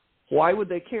muscle. Why would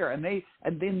they care? And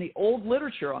then the old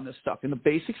literature on this stuff, in the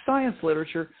basic science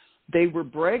literature, they were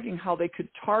bragging how they could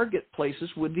target places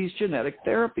with these genetic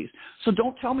therapies. So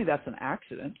don't tell me that's an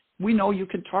accident. We know you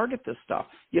can target this stuff.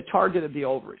 You targeted the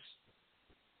ovaries.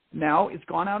 Now it's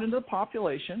gone out into the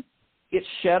population. It's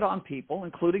shed on people,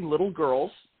 including little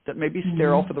girls that may be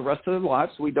sterile for the rest of their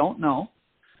lives. We don't know.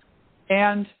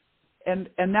 And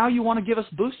now you want to give us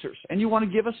boosters, and you want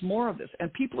to give us more of this,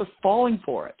 and people are falling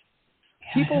for it.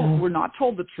 People were not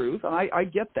told the truth, and I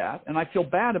get that, and I feel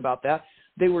bad about that.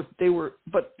 They were,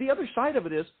 but the other side of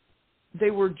it is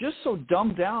they were just so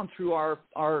dumbed down through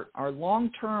our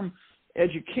long-term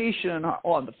education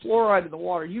on the fluoride in the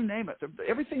water, you name it.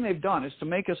 Everything they've done is to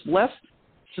make us less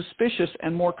suspicious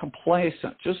and more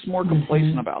complacent, just more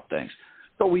complacent about things.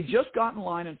 So we just got in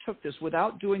line and took this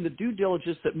without doing the due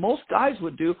diligence that most guys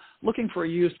would do looking for a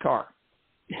used car.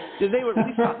 They would at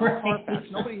least got on Carfax.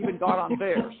 Nobody even got on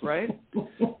theirs, right?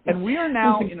 And we are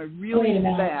now in a really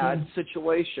bad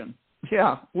situation.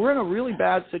 Yeah, we're in a really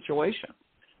bad situation.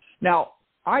 Now,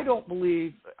 I don't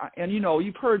believe, and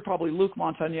you've heard probably Luc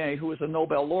Montagnier, who is a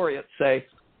Nobel laureate, say,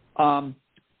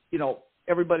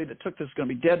 everybody that took this is going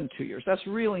to be dead in 2 years. That's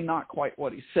really not quite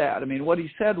what he said. I mean, what he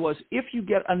said was, if you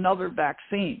get another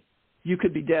vaccine, you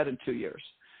could be dead in 2 years.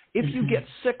 If you get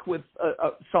sick with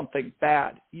something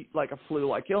bad, like a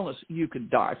flu-like illness, you could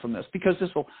die from this, because this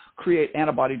will create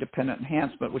antibody-dependent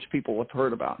enhancement, which people have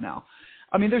heard about now.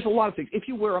 I mean, there's a lot of things. If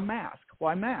you wear a mask,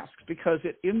 why masks? Because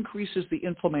it increases the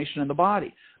inflammation in the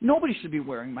body. Nobody should be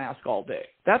wearing a mask all day.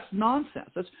 That's nonsense.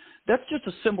 That's just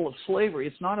a symbol of slavery.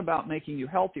 It's not about making you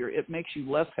healthier. It makes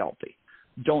you less healthy.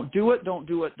 Don't do it, don't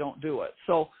do it, don't do it.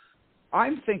 So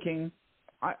I'm thinking,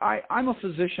 I'm a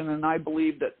physician, and I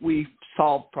believe that we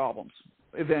solve problems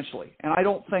eventually. And I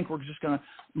don't think we're just going to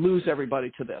lose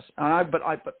everybody to this.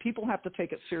 But people have to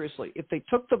take it seriously. If they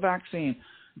took the vaccine,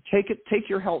 take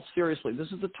your health seriously. This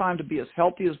is the time to be as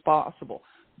healthy as possible.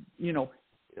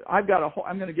 I'm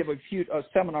going to give a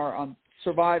seminar on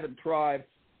survive and thrive,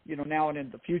 now and in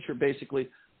the future, basically,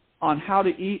 on how to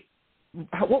eat,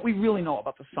 what we really know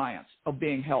about the science of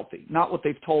being healthy, not what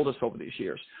they've told us over these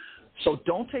years. So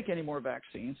don't take any more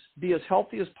vaccines. Be as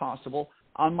healthy as possible.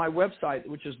 On my website,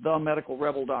 which is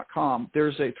themedicalrebel.com,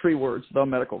 there's 3 words,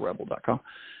 themedicalrebel.com.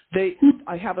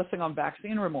 I have a thing on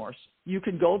vaccine remorse. You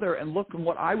can go there and look at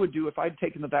what I would do if I'd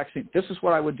taken the vaccine. This is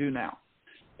what I would do now.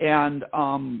 And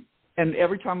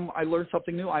every time I learn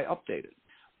something new, I update it.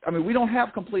 I mean, we don't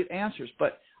have complete answers,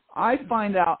 but I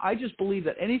just believe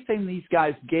that anything these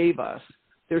guys gave us,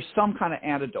 there's some kind of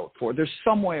antidote for it. There's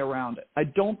some way around it. I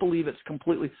don't believe it's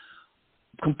completely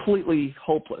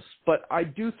hopeless, but I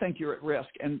do think you're at risk,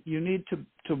 and you need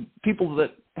to people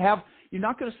that have. You're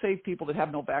not going to save people that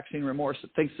have no vaccine remorse,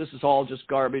 that thinks this is all just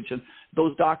garbage, and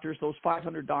those doctors, those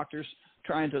 500 doctors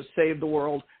trying to save the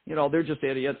world, they're just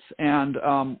idiots, and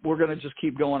we're going to just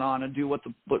keep going on and do what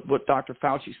Dr.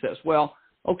 Fauci says. Well,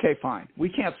 okay, fine. We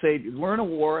can't save you. We're in a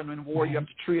war, and in war you have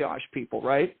to triage people,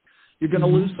 right? You're going to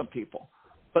lose some people.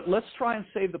 But let's try and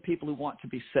save the people who want to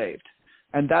be saved.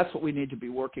 And that's what we need to be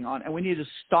working on. And we need to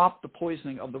stop the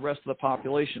poisoning of the rest of the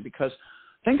population, because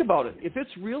think about it. If it's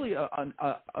really a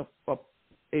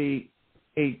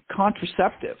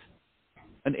contraceptive,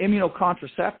 an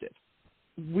immunocontraceptive,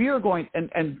 we are going,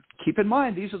 and keep in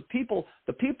mind, these are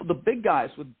the big guys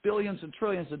with billions and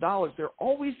trillions of dollars. They're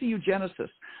always the eugenicists.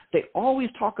 They always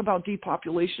talk about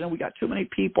depopulation and we got too many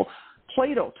people.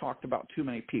 Plato talked about too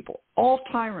many people. All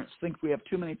tyrants think we have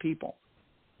too many people.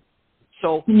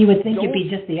 So you would think it'd be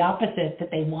just the opposite, that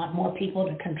they want more people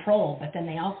to control, but then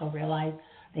they also realize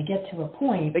they get to a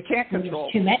point they can't control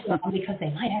too many of them, because they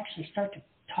might actually start to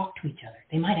talk to each other.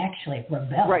 They might actually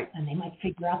rebel, right. And they might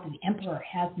figure out that the emperor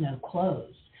has no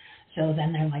clothes. So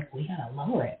then they're like, we got to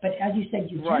lower it. But as you said,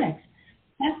 eugenics,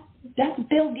 right. That's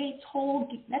Bill Gates'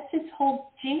 that's his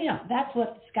whole jam. That's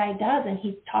what this guy does, and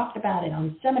he's talked about it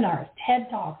on seminars, TED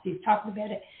Talks. He's talked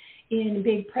about it in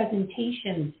big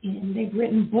presentations, and they've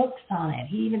written books on it.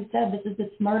 He even said this is the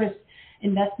smartest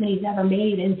investment he's ever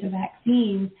made into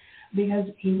vaccines, because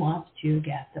he wants to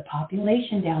get the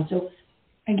population down. So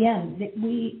again,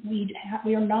 we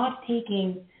are not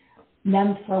taking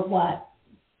them for what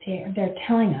they're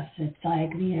telling us. It's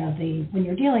like, when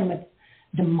you're dealing with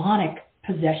demonic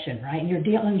possession, right? And you're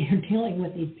dealing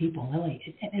with these people, really.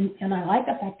 And I like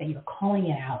the fact that you're calling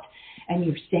it out, and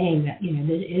you're saying that,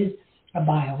 this is a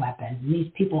bioweapon, and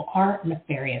these people aren't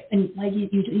nefarious. And like you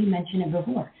mentioned it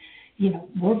before,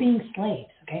 we're being slaves,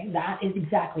 okay? That is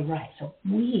exactly right. So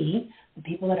we, the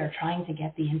people that are trying to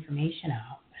get the information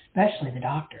out, especially the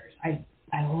doctors,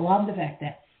 I love the fact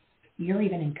that you're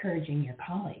even encouraging your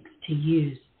colleagues to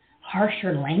use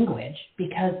harsher language,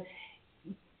 because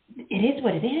it is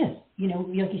what it is.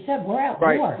 Like you said, we're at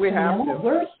war. We have to.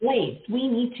 We're slaves. We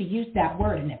need to use that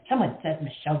word. And if someone says,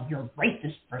 Michelle, you're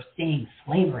racist for saying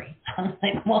slavery, I'm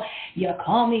like, well, you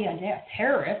call me a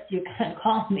terrorist, you can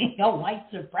call me a white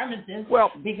supremacist,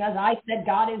 because I said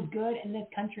God is good and this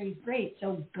country is great.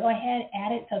 So go ahead,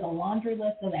 add it to the laundry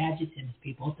list of adjectives,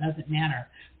 people. It doesn't matter.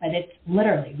 But it's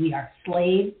literally, we are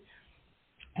slaves,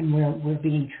 and we're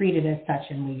being treated as such,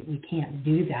 and we can't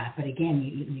do that. But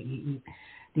again,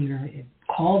 you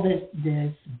call this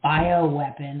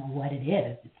bioweapon what it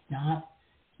is. It's not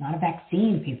a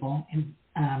vaccine, people. And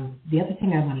the other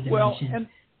thing I wanted to mention,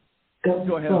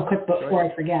 go ahead. Real quick before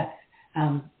I forget.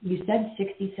 You said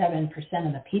 67%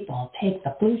 of the people take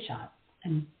the flu shot,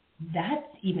 and that's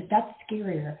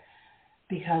scarier,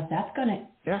 because that's going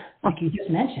to, like you just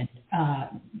mentioned,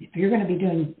 if you're going to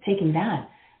be taking that,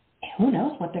 who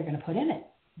knows what they're going to put in it.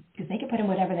 Because they can put in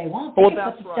whatever they want. They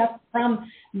can put the stuff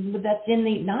that's in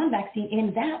the non-vaccine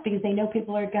in that, because they know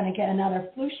people are going to get another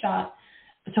flu shot.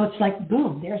 So it's like,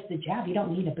 boom, there's the jab. You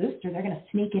don't need a booster. They're going to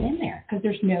sneak it in there because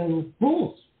there's no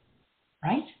rules,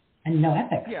 right? And no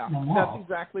ethics, no morals. That's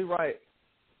exactly right.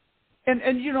 And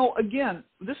again,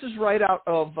 this is right out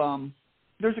of,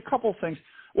 there's a couple of things.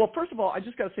 Well, first of all, I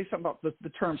just got to say something about the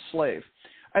term slave.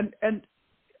 And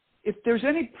if there's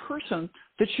any person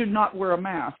that should not wear a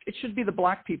mask, it should be the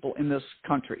black people in this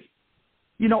country.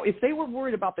 If they were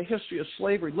worried about the history of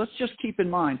slavery, let's just keep in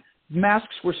mind,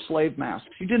 masks were slave masks.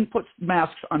 You didn't put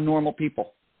masks on normal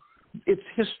people. It's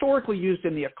historically used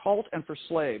in the occult and for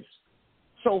slaves.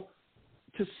 So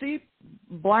to see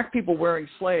black people wearing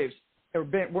slaves or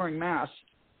wearing masks,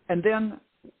 and then,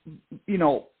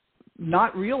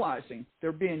 not realizing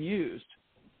they're being used,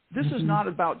 this is not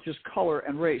about just color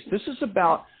and race. This is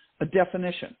about a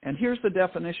definition. And here's the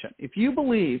definition. If you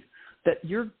believe that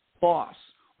your boss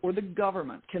or the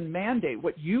government can mandate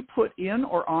what you put in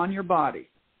or on your body,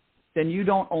 then you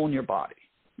don't own your body.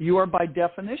 You are by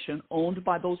definition owned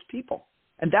by those people.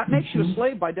 And that makes you a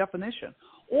slave by definition.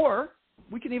 Or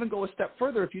we can even go a step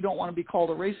further if you don't want to be called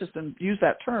a racist and use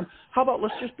that term. How about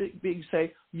let's just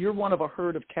say you're one of a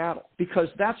herd of cattle, because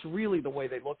that's really the way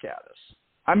they look at us.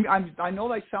 I know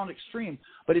they sound extreme,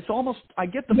 but it's almost, I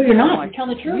get the feeling like you're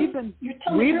telling the truth.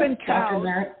 We've been cows,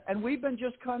 and we've been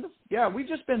just kind of, we've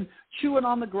just been chewing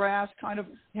on the grass, kind of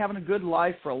having a good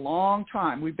life for a long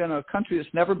time. We've been a country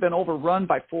that's never been overrun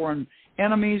by foreign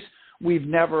enemies. We've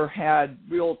never had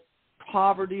real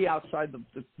poverty outside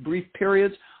the brief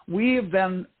periods. We have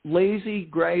been lazy,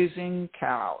 grazing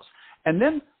cows. And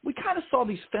then we kind of saw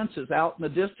these fences out in the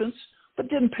distance, but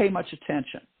didn't pay much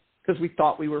attention because we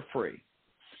thought we were free.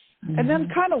 And then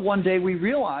kind of one day we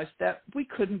realized that we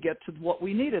couldn't get to what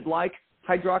we needed, like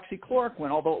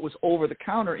hydroxychloroquine, although it was over the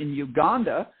counter in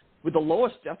Uganda with the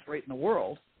lowest death rate in the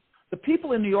world. The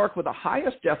people in New York with the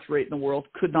highest death rate in the world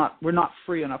were not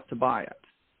free enough to buy it.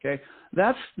 Okay,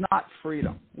 that's not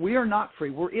freedom. We are not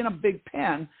free. We're in a big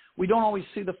pen. We don't always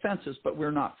see the fences, but we're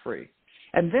not free.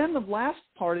 And then the last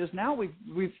part is now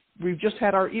we've just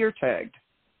had our ear tagged,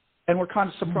 and we're kind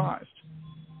of surprised.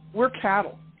 We're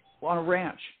cattle on a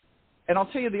ranch. And I'll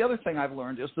tell you the other thing I've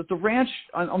learned is that the ranch,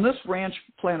 on this ranch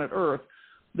planet Earth,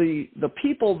 the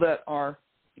people that are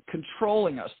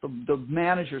controlling us, the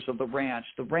managers of the ranch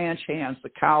hands, the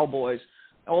cowboys,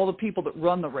 all the people that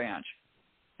run the ranch,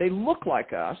 they look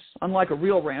like us, unlike a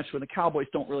real ranch where the cowboys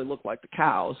don't really look like the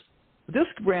cows. This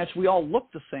ranch, we all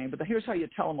look the same, but here's how you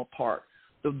tell them apart.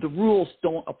 The rules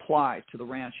don't apply to the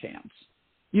ranch hands.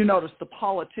 You notice the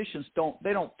politicians don't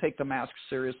take the mask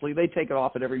seriously. They take it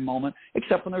off at every moment,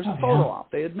 except when there's a photo op.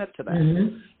 They admit to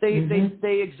that.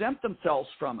 They exempt themselves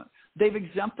from it. They've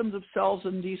exempted themselves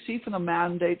in D.C. from the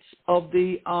mandates of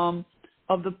the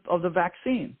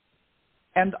vaccine.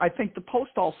 And I think the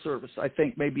Postal Service,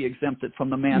 may be exempted from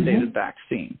the mandated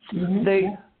vaccine.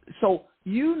 So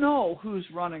you know who's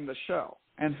running the show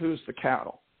and who's the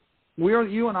cattle.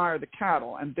 You and I are the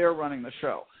cattle, and they're running the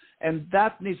show. And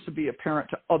that needs to be apparent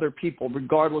to other people,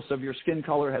 regardless of your skin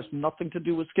color. It has nothing to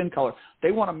do with skin color.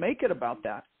 They want to make it about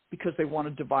that because they want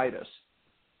to divide us.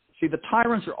 See, the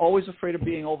tyrants are always afraid of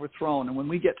being overthrown, and when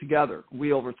we get together,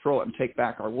 we overthrow it and take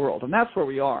back our world. And that's where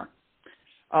we are.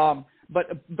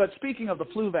 But speaking of the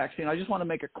flu vaccine, I just want to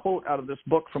make a quote out of this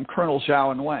book from Colonel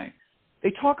Zhao and Wei.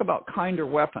 They talk about kinder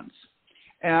weapons.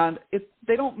 And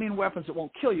they don't mean weapons that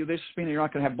won't kill you. They just mean you're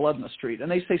not going to have blood in the street.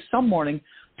 And they say some morning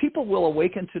people will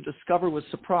awaken to discover with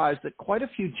surprise that quite a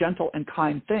few gentle and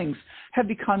kind things have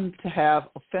become to have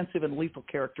offensive and lethal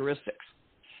characteristics.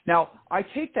 Now, I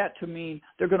take that to mean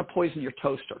they're going to poison your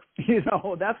toaster.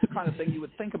 That's the kind of thing you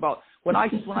would think about. When I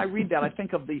read that, I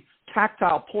think of the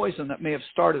tactile poison that may have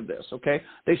started this, okay?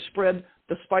 They spread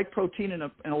the spike protein in a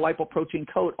lipoprotein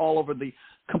coat all over the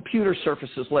computer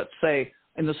surfaces, let's say,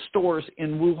 in the stores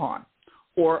in Wuhan,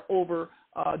 or over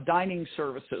dining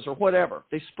services or whatever.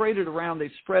 They sprayed it around. They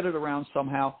spread it around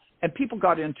somehow, and people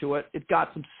got into it. It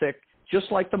got them sick,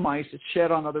 just like the mice. It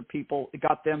shed on other people. It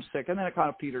got them sick, and then it kind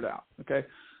of petered out, okay?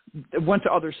 It went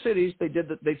to other cities. They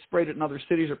sprayed it in other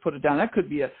cities or put it down. That could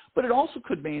be it. But it also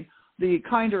could mean the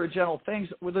kinder or gentle things,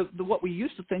 what we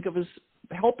used to think of as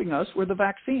helping us were the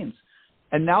vaccines.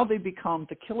 And now they become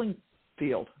the killing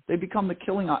field. They become the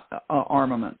killing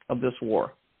armament of this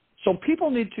war. So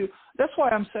people need to, that's why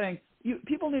I'm saying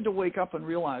people need to wake up and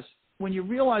realize, when you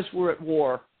realize we're at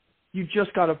war, you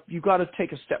got to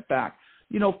take a step back.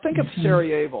 Think of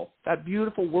Sarajevo, that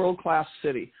beautiful world-class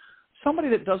city. Somebody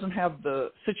that doesn't have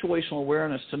the situational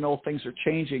awareness to know things are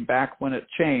changing back when it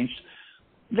changed,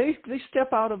 they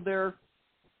step out of their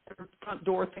front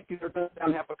door thinking they're going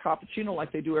to have a cappuccino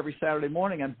like they do every Saturday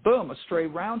morning, and boom, a stray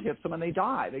round hits them and they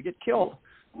die. They get killed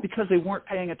because they weren't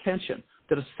paying attention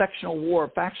that a factional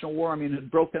war,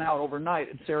 had broken out overnight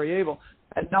in Sarajevo,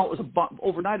 and now it was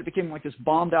overnight it became like this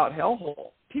bombed-out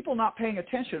hellhole. People not paying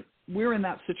attention. We're in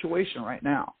that situation right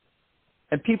now,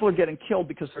 and people are getting killed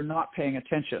because they're not paying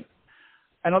attention.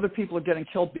 And other people are getting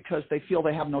killed because they feel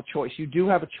they have no choice. You do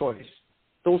have a choice.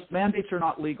 Those mandates are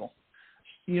not legal.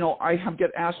 I get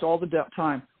asked all the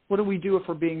time, what do we do if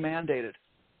we're being mandated?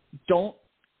 Don't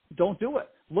do it.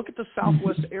 Look at the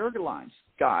Southwest Airlines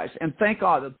guys, and thank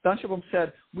God, a bunch of them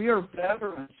said, we are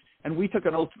veterans, and we took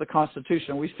an oath to the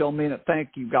Constitution. We still mean it. Thank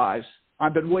you, guys.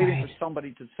 I've been waiting for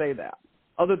somebody to say that,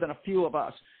 other than a few of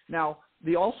us. Now,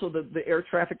 the air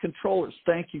traffic controllers,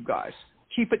 thank you, guys.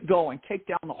 Keep it going. Take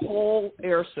down the whole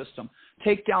air system.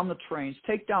 Take down the trains.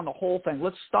 Take down the whole thing.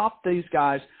 Let's stop these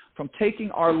guys from taking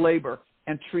our labor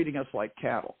and treating us like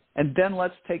cattle. And then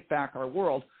let's take back our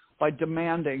world by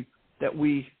demanding that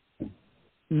we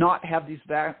not have these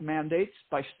mandates,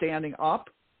 by standing up,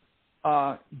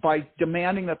 by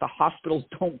demanding that the hospitals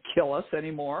don't kill us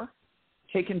anymore,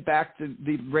 taking back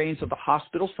the reins of the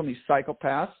hospitals from these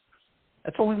psychopaths.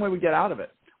 That's the only way we get out of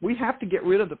it. We have to get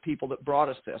rid of the people that brought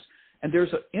us this. And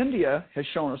India has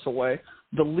shown us a way.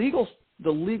 The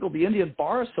Indian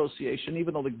Bar Association,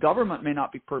 even though the government may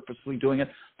not be purposely doing it,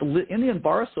 the Indian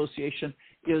Bar Association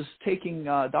is taking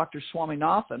Dr.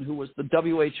 Swaminathan, who was the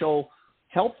WHO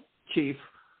health chief.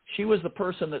 She was the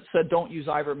person that said don't use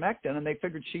ivermectin, and they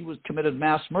figured she was committed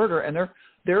mass murder, and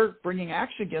they're bringing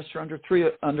action against her under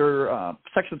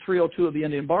Section 302 of the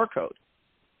Indian Bar Code.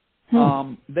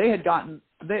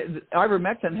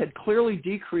 Ivermectin had clearly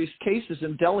decreased cases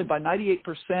in Delhi by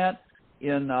 98%,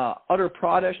 in Uttar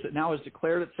Pradesh that now has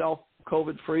declared itself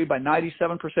COVID-free by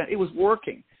 97%. It was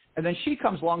working. And then she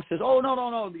comes along and says, oh,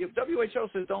 no, the WHO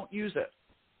says don't use it.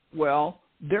 Well,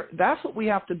 that's what we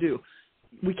have to do.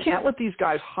 We can't let these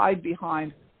guys hide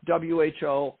behind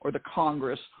WHO or the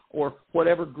Congress or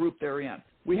whatever group they're in.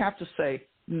 We have to say,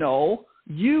 no,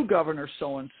 you, Governor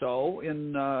so-and-so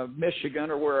in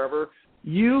Michigan or wherever,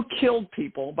 you killed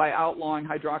people by outlawing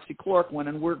hydroxychloroquine,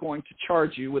 and we're going to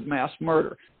charge you with mass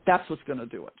murder. That's what's going to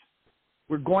do it.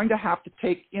 We're going to have to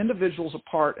take individuals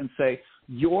apart and say,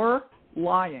 your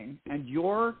lying and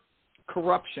your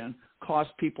corruption caused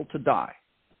people to die.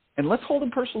 And let's hold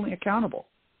them personally accountable.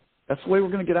 That's the way we're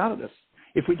going to get out of this.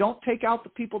 If we don't take out the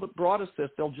people that brought us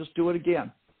this, they'll just do it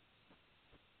again.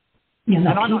 And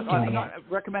I'm not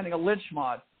recommending a lynch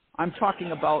mob. I'm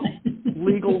talking about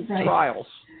legal trials.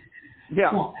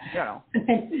 Yeah, well,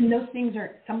 and those things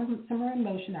are some are in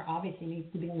motion. There obviously needs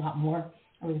to be a lot more.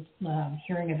 I was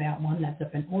hearing about one that's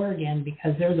up in Oregon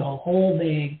because there's a whole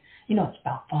big, it's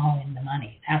about following the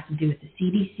money. It has to do with the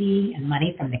CDC and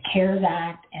money from the CARES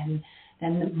Act, and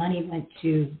then the money went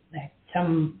to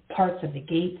some parts of the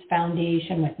Gates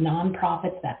Foundation with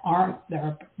nonprofits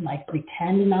they're like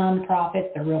pretend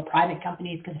nonprofits. They're real private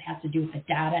companies because it has to do with the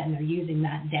data, and they're using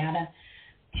that data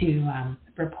to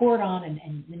report on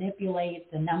and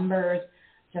manipulate the numbers.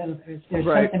 So there's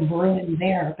something brewing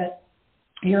there. But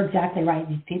you're exactly right.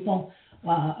 These people,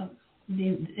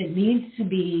 it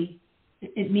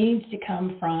needs to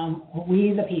come from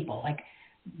we the people. Like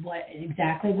what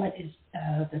is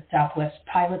the Southwest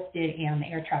pilots did and the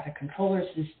air traffic controllers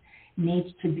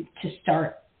needs to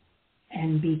start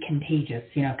and be contagious.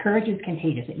 Courage is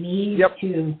contagious. It needs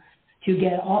to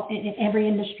get all in every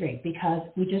industry, because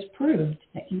we just proved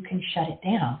that you can shut it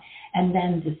down. And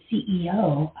then the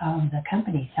CEO of the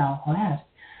company, Southwest,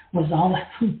 was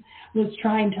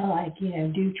trying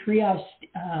to do triage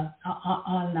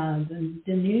on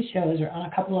the news shows, or on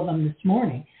a couple of them this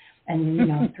morning,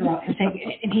 and throughout,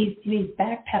 and he's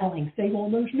backpedaling, saying,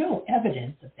 well, there's no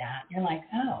evidence of that. And you're like,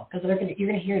 oh, because you're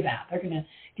gonna hear that. They're gonna,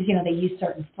 because they use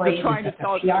certain phrases that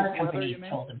the PR company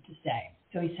told them to say.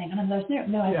 So he's saying, oh, there's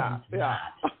no evidence of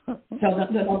that. So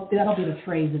that'll be the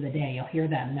phrase of the day. You'll hear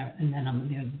that, and then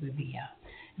the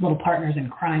little partners in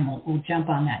crime will jump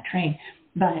on that train.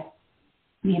 But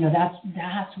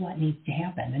that's what needs to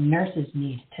happen. The nurses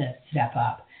need to step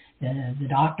up. The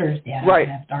doctors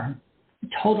are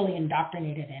totally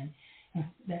indoctrinated in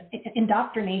the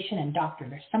indoctrination and doctor.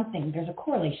 There's a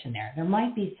correlation there. There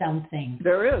might be something.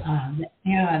 There is.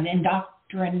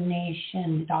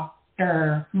 Indoctrination,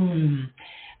 doctor.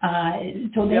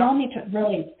 So they all need to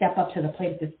really step up to the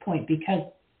plate at this point, because,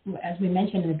 as we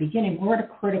mentioned in the beginning, we're at a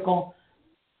critical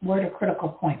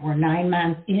point. We're 9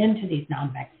 months into these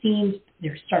non-vaccines.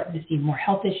 They're starting to see more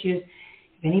health issues.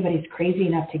 If anybody's crazy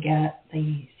enough to get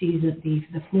the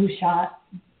flu shot,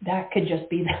 that could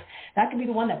be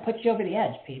the one that puts you over the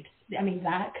edge, peeps. I mean,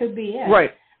 that could be it.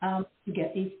 Right. You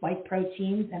get these spike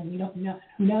proteins, and you don't know,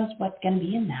 who knows what's going to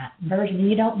be in that version.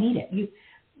 You don't need it.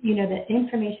 The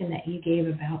information that you gave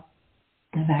about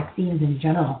the vaccines in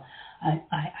general,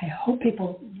 I hope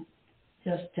people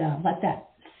just let that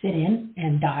sit in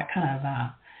and kind of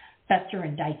fester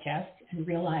and digest, and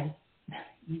realize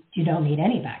you don't need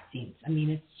any vaccines. I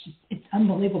mean, it's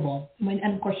unbelievable.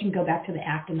 And of course, you can go back to the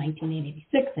Act of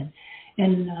 1986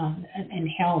 and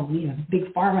how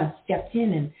Big Pharma stepped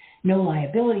in, and no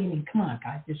liability. I mean, come on,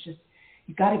 guys.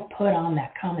 You've got to put on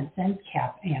that common sense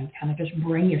cap and kind of just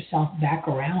bring yourself back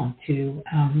around to,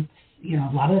 a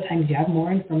lot of the times you have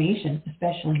more information,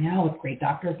 especially now with great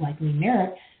doctors like Lee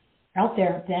Merritt out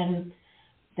there, than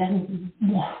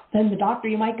the doctor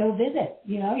you might go visit.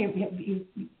 You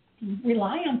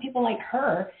rely on people like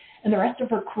her and the rest of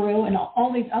her crew and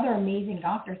all these other amazing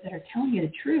doctors that are telling you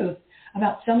the truth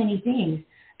about so many things,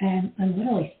 and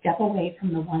literally step away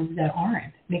from the ones that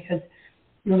aren't, because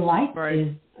your life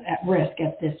is at risk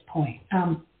at this point.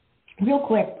 Real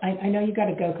quick, I know you got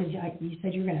to go, because you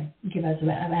said you were going to give us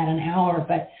about an hour,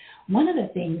 but one of the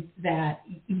things that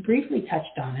you briefly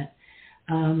touched on it,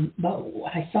 but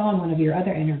what I saw in one of your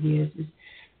other interviews is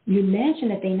you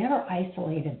mentioned that they never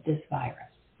isolated this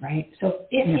virus, right? So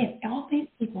if all these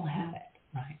people had it,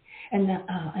 right, and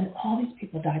all these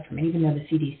people died from it, even though the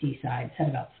CDC side said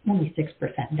about only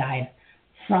 6% died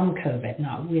from COVID,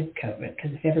 not with COVID,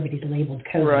 because if everybody's labeled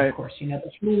COVID, of course,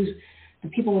 the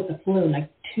people with the flu,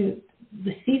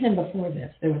 the season before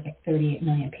this, there was 38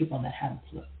 million people that had the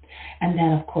flu. And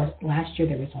then, of course, last year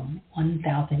there was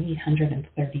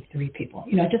 1,833 people.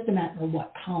 It doesn't matter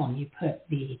what column you put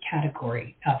the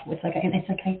category of. It's like an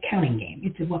accounting game.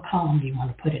 It's what column do you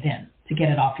want to put it in to get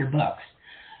it off your books.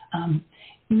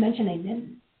 You mentioned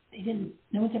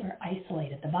no one's ever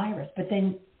isolated the virus, but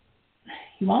then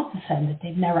you also said that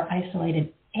they've never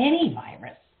isolated any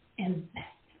virus. And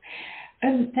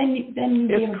then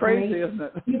it's crazy, isn't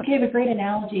it? You gave a great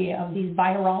analogy of these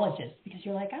virologists, because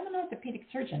you're like, I'm an orthopedic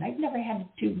surgeon. I've never had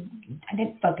to. I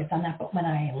didn't focus on that, but when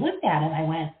I looked at it, I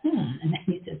went, and then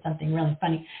you said something really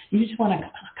funny. You just want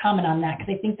to comment on that,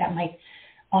 because I think that might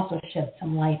also shed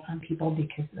some light on people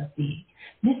because of the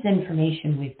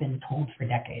misinformation we've been told for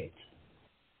decades.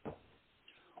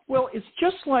 Well, it's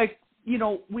just like,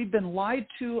 we've been lied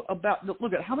to about,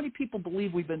 look at how many people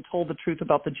believe we've been told the truth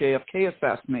about the JFK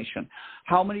assassination.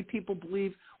 How many people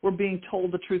believe we're being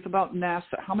told the truth about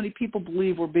NASA? How many people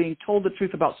believe we're being told the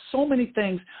truth about so many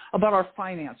things about our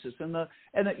finances? And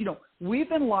we've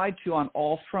been lied to on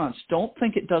all fronts. Don't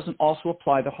think it doesn't also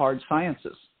apply to hard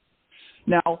sciences.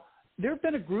 Now, there have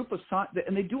been a group of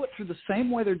and they do it through the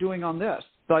same way they're doing on this,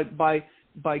 by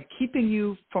keeping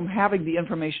you from having the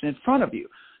information in front of you.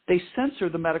 They censor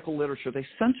the medical literature. They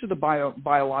censor the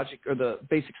biologic or the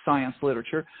basic science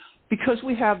literature, because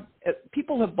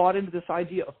people have bought into this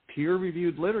idea of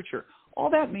peer-reviewed literature. All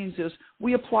that means is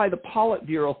we apply the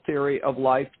Politburo theory of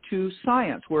life to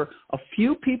science, where a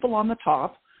few people on the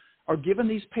top are given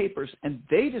these papers and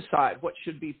they decide what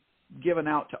should be given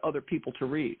out to other people to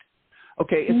read.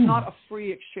 Okay, it's not a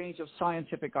free exchange of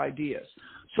scientific ideas.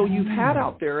 So you've had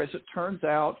out there, as it turns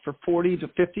out, for 40 to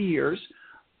 50 years,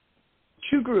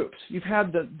 two groups. You've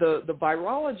had the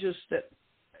virologists that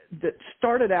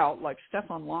started out, like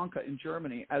Stefan Lanka in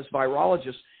Germany, as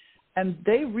virologists, And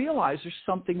they realize there's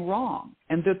something wrong,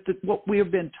 and that what we have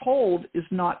been told is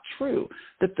not true,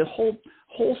 that the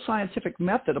whole scientific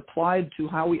method applied to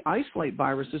how we isolate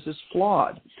viruses is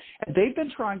flawed. And they've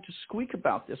been trying to squeak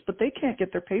about this, but they can't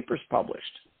get their papers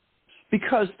published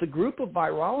because the group of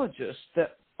virologists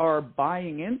that are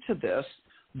buying into this,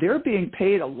 they're being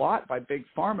paid a lot by Big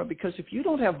Pharma, because if you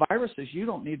don't have viruses, you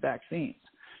don't need vaccines.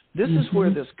 This is where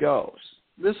this goes.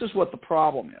 This is what the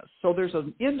problem is. So there's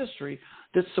an industry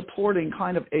that's supporting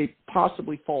kind of a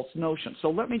possibly false notion.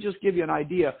 So let me just give you an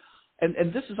idea. And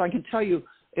this is, I can tell you,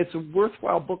 it's a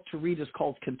worthwhile book to read. It's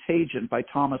called Contagion by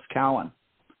Thomas Cowan.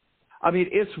 I mean,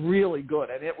 it's really good,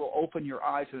 and it will open your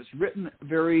eyes. And it's written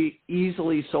very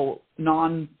easily so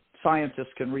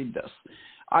non-scientists can read this.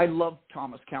 I love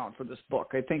Thomas Cowan for this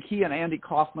book. I think he and Andy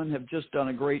Kaufman have just done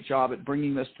a great job at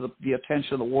bringing this to the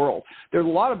attention of the world. There are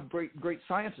a lot of great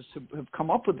scientists who have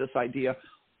come up with this idea,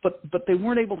 but they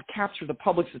weren't able to capture the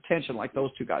public's attention like those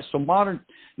two guys. So modern,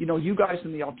 you guys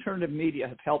in the alternative media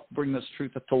have helped bring this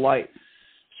truth to light.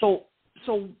 So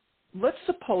let's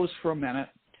suppose for a minute,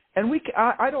 and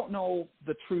I don't know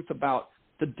the truth about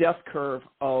the death curve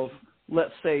of,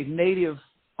 let's say, Native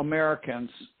Americans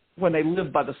when they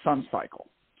live by the sun cycle.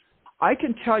 I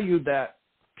can tell you that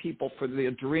people for the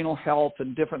adrenal health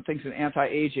and different things in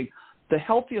anti-aging, the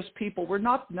healthiest people were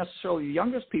not necessarily the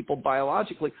youngest people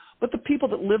biologically, but the people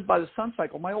that lived by the sun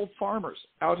cycle, my old farmers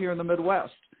out here in the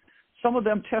Midwest. Some of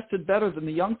them tested better than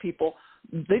the young people.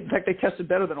 In fact, they tested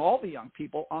better than all the young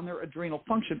people on their adrenal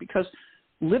function, because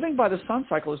living by the sun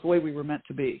cycle is the way we were meant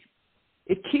to be.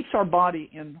 It keeps our body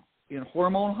in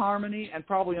hormone harmony and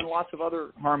probably in lots of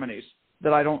other harmonies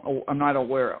that I'm not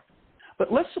aware of.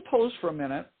 But let's suppose for a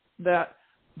minute that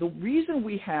the reason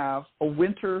we have a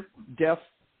winter death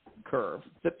curve,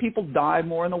 that people die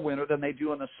more in the winter than they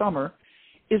do in the summer,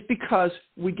 is because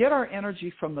we get our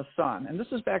energy from the sun. And this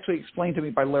is actually explained to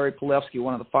me by Larry Pilevsky,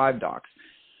 one of the 5 docs.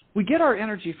 We get our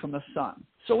energy from the sun.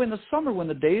 So in the summer, when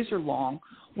the days are long,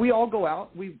 we all go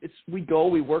out. We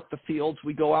work the fields.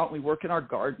 We go out and we work in our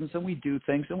gardens, and we do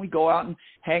things, and we go out and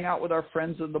hang out with our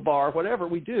friends in the bar. Whatever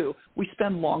we do, we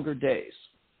spend longer days.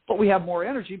 But we have more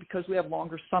energy because we have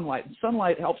longer sunlight. And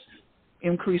sunlight helps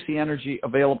increase the energy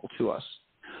available to us.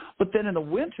 But then in the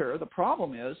winter, the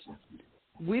problem is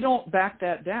we don't back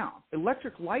that down.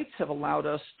 Electric lights have allowed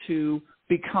us to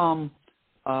become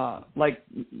like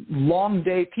long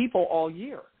day people all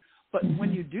year. But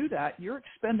when you do that, you're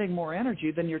expending more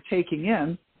energy than you're taking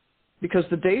in, because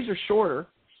the days are shorter,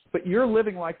 but you're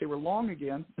living like they were long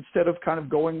again instead of kind of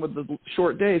going with the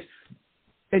short days,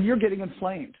 and you're getting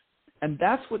inflamed. And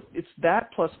that's what it's that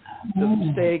plus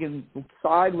the staying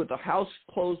inside with the house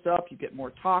closed up, you get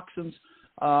more toxins.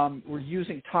 We're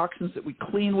using toxins that we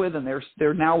clean with, and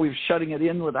we're shutting it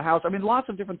in with the house. I mean, lots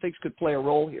of different things could play a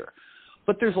role here.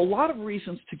 But there's a lot of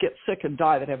reasons to get sick and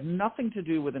die that have nothing to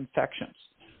do with infections.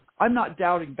 I'm not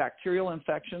doubting bacterial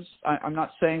infections. I'm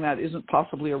not saying that isn't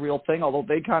possibly a real thing, although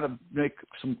they kind of make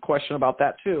some question about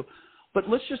that too. But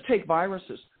let's just take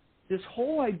viruses. This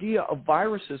whole idea of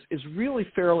viruses is really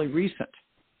fairly recent.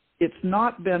 It's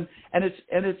not been, and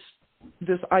it's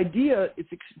this idea.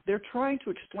 They're trying to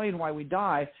explain why we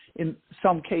die in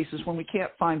some cases when we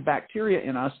can't find bacteria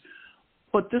in us.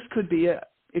 But this could be it.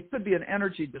 It could be an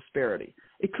energy disparity.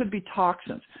 It could be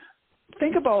toxins.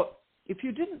 Think about if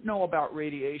you didn't know about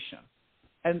radiation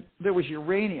and there was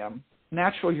uranium,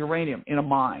 natural uranium in a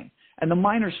mine, and the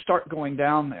miners start going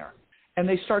down there and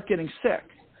they start getting sick.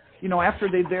 After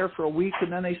they're there for a week,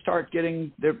 and then they start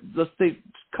getting, a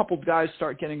couple of guys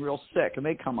start getting real sick, and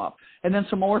they come up. And then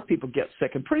some more people get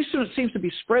sick. And pretty soon it seems to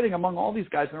be spreading among all these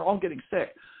guys, and they're all getting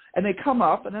sick. And they come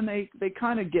up, and then they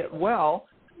kind of get well,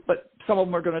 but some of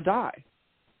them are going to die.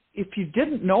 If you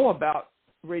didn't know about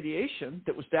radiation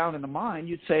that was down in the mine,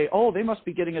 you'd say, oh, they must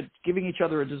be giving each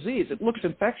other a disease. It looks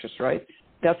infectious, right?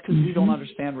 That's because we don't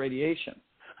understand radiation.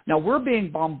 Now, we're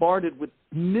being bombarded with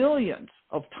millions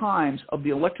of times of the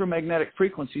electromagnetic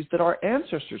frequencies that our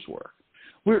ancestors were.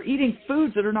 We're eating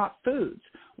foods that are not foods.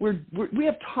 We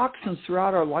have toxins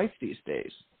throughout our life these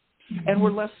days. And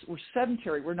we're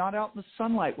sedentary. We're not out in the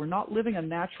sunlight. We're not living a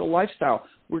natural lifestyle.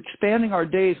 We're expanding our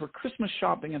days. We're Christmas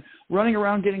shopping and running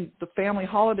around getting the family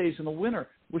holidays in the winter.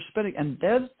 We're spending, and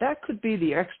that could be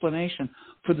the explanation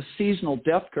for the seasonal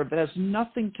death curve that has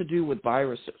nothing to do with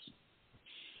viruses.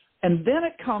 And then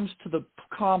it comes to the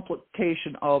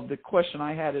complication of the question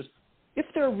I had is, if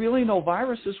there are really no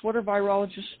viruses, what are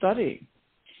virologists studying?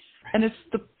 And it's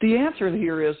the answer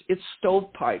here is it's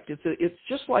stovepiped. It's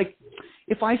just like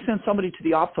if I send somebody to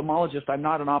the ophthalmologist, I'm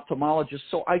not an ophthalmologist,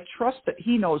 so I trust that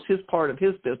he knows his part of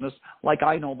his business like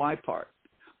I know my part.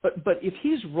 But if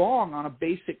he's wrong on a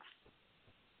basic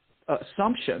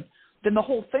assumption, then the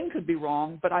whole thing could be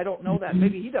wrong, but I don't know that.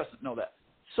 Maybe he doesn't know that.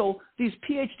 So these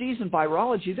PhDs in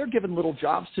virology, they're given little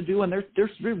jobs to do, and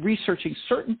they're researching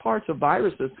certain parts of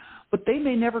viruses, but they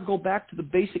may never go back to the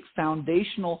basic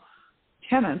foundational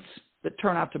tenets that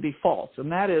turn out to be false.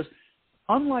 And that is,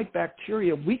 unlike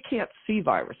bacteria, we can't see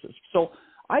viruses. So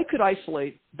I could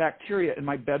isolate bacteria in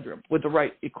my bedroom with the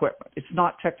right equipment. It's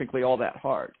not technically all that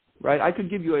hard, right? I could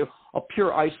give you a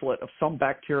pure isolate of some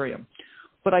bacterium.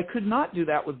 But I could not do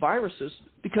that with viruses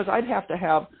because I'd have to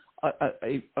have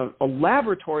a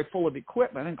laboratory full of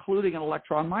equipment, including an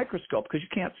electron microscope, because you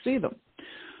can't see them.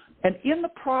 And in the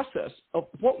process of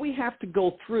what we have to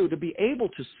go through to be able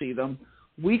to see them,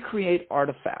 we create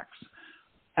artifacts.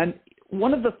 And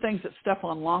one of the things that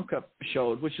Stefan Lanka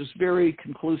showed, which is very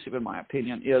conclusive in my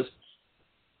opinion, is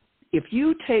if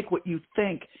you take what you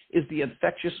think is the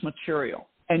infectious material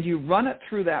and you run it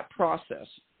through that process,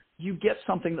 you get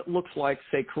something that looks like,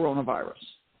 say, coronavirus.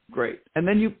 Great. And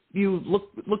then you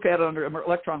look at it under an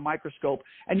electron microscope,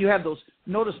 and you have those.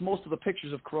 Notice most of the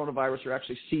pictures of coronavirus are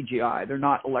actually CGI. They're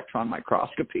not electron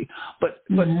microscopy. But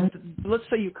let's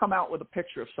say you come out with a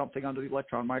picture of something under the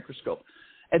electron microscope,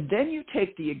 and then you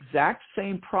take the exact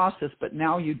same process, but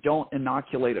now you don't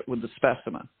inoculate it with the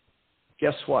specimen.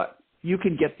 Guess what? You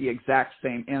can get the exact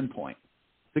same endpoint,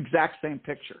 the exact same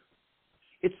picture.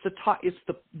 It's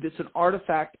an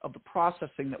artifact of the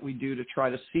processing that we do to try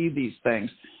to see these things,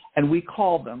 and we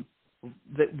call them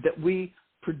that we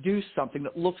produce something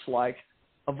that looks like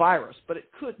a virus, but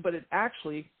it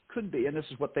actually could be, and this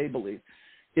is what they believe,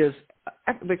 is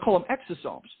they call them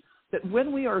exosomes. That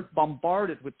when we are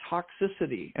bombarded with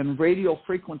toxicity and radio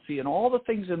frequency and all the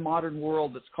things in modern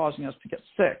world that's causing us to get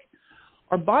sick,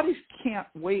 our bodies can't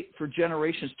wait for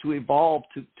generations to evolve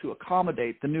to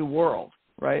accommodate the new world,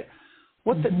 right?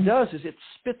 What that does is it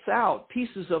spits out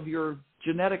pieces of your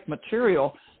genetic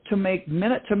material to make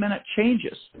minute-to-minute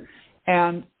changes.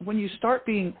 And when you start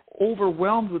being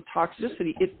overwhelmed with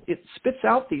toxicity, it spits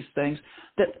out these things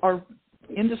that are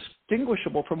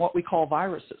indistinguishable from what we call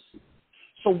viruses.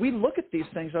 So we look at these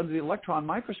things under the electron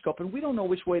microscope, and we don't know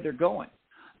which way they're going.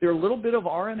 They're a little bit of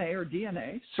RNA or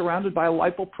DNA surrounded by a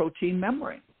lipoprotein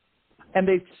membrane. And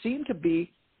they seem to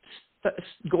be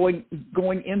going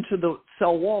into the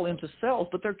cell wall, into cells,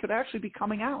 but they could actually be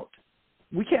coming out.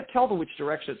 We can't tell them which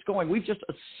direction it's going. We've just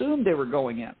assumed they were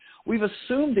going in. We've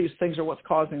assumed these things are what's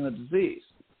causing the disease.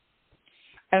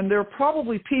 And there are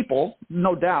probably people,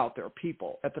 no doubt there are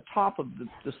people, at the top of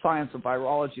the science of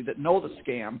virology that know the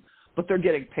scam, but they're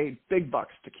getting paid big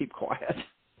bucks to keep quiet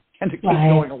and to keep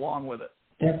going along with it.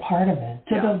 They're part of it.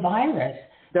 So the virus,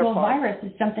 virus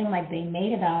is something like they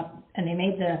made it up, and they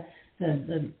made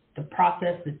the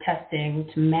process, the testing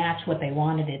to match what they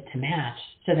wanted it to match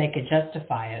so they could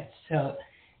justify it. So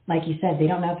like you said, they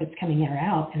don't know if it's coming in or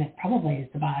out, and it probably is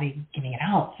the body giving it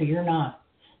out. So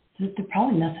there's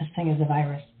probably no such thing as a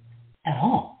virus at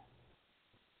all.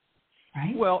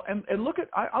 Right? Well, and look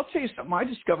I'll tell you something I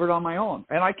discovered on my own.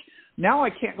 And now I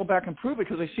can't go back and prove it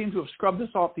because they seem to have scrubbed this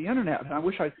off the internet. And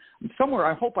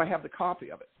I hope I have the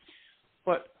copy of it.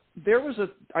 But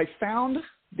I found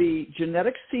the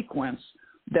genetic sequence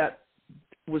that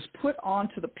was put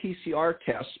onto the PCR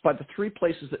test by the three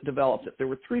places that developed it. There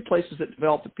were three places that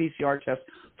developed the PCR test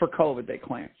for COVID, they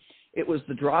claim. It was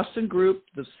the Drosten Group,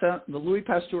 the Louis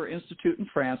Pasteur Institute in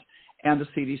France, and the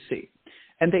CDC.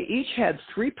 And they each had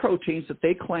three proteins that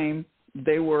they claim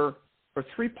or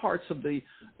three parts of the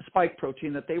spike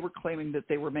protein that they were claiming that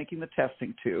they were making the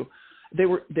testing to. They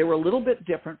were a little bit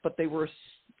different, but they were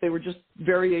just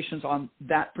variations on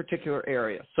that particular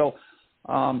area. So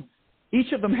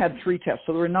each of them had three tests.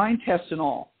 So there were 9 tests in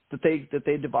all that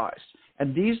they devised.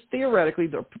 And these theoretically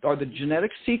are the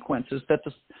genetic sequences that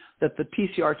the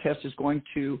PCR test is going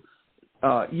to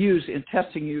use in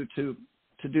testing you to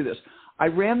do this. I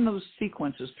ran those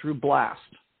sequences through BLAST.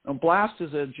 Now, BLAST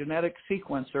is a genetic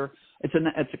sequencer. It's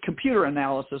a computer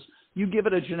analysis. You give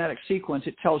it a genetic sequence,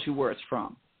 it tells you where it's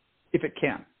from, if it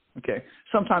can. Okay.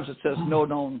 Sometimes it says no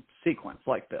known sequence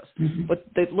like this, but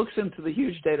it looks into the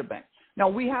huge data bank. Now,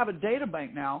 we have a data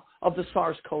bank now of the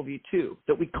SARS-CoV-2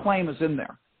 that we claim is in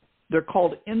there. They're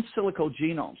called in silico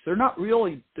genomes. They're not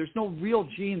really, there's no real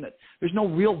gene there's no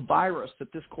real virus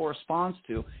that this corresponds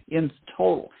to in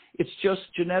total. It's just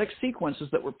genetic sequences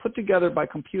that were put together by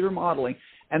computer modeling,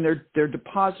 and they're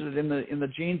deposited in the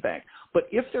gene bank. But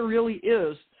if there really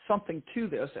is something to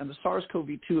this, and the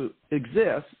SARS-CoV-2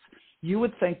 exists, you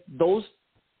would think those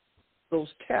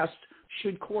tests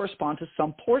should correspond to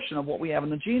some portion of what we have in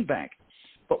the gene bank.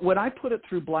 But when I put it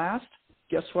through BLAST,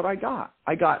 guess what I got?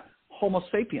 I got Homo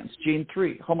sapiens, gene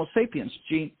 3, Homo sapiens,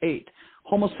 gene 8,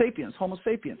 Homo sapiens, Homo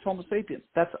sapiens, Homo sapiens.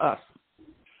 That's us.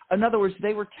 In other words,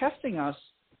 they were testing us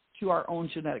to our own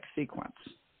genetic sequence.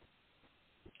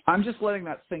 I'm just letting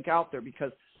that sink out there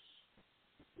because,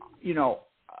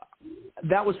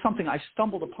 that was something I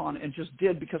stumbled upon and just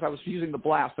did because I was using the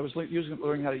blast. I was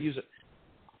learning how to use it.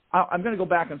 I'm going to go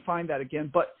back and find that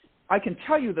again, but I can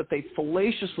tell you that they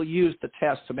fallaciously used the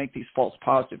test to make these false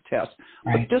positive tests.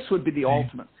 Right. But this would be the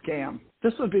ultimate scam.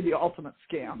 This would be the ultimate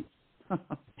scam.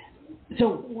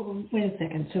 So wait a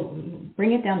second. So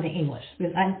bring it down to English,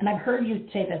 and I've heard you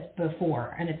say this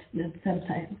before, and it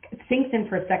sinks in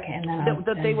for a second, and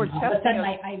then they were all of a testing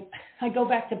sudden I go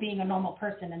back to being a normal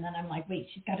person, and then I'm like, wait,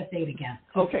 she's got to say it again.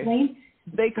 So okay.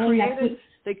 They created.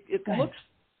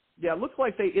 It looks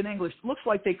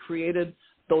like they created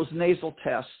those nasal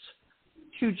tests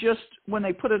to just when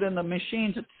they put it in the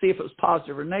machine to see if it was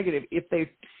positive or negative. If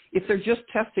they're just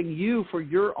testing you for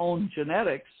your own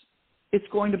genetics, it's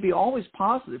going to be always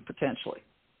positive potentially,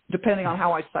 depending on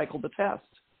how I cycled the test.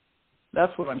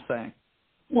 That's what I'm saying.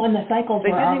 Well, and the cycles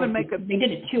they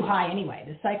did it too high anyway.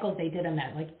 The cycles they did them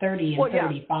at like 30 and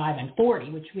 35 and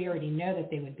 40, which we already know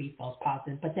that they would be false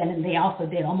positives. But then they also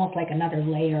did almost like another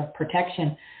layer of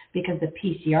protection because the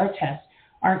PCR tests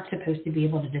aren't supposed to be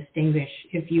able to distinguish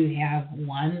if you have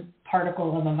one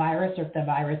particle of a virus or if the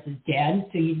virus is dead.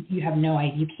 So you have no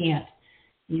idea.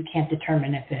 You can't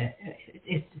determine if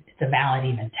it's a valid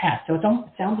even test. So it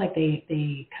sounds like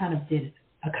they kind of did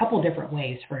a couple different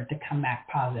ways for it to come back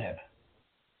positive.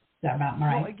 Is that about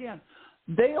right? Well, again,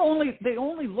 they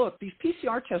only look. These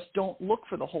PCR tests don't look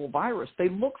for the whole virus. They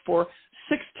look for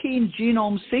 16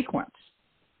 genome sequence.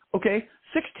 Okay,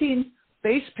 16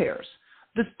 base pairs.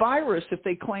 This virus, if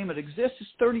they claim it exists, is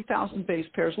 30,000 base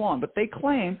pairs long. But they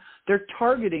claim they're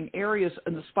targeting areas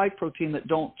in the spike protein that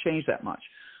don't change that much.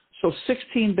 So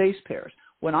 16 base pairs.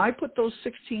 When I put those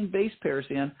 16 base pairs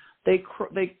in, they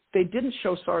didn't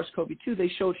show SARS-CoV-2. They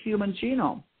showed human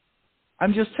genome.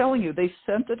 I'm just telling you, they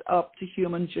sent it up to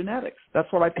human genetics.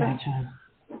 That's what I think. Gotcha.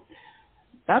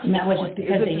 That's and that was just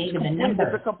because they needed the number.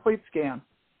 It's a complete scam.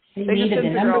 They just needed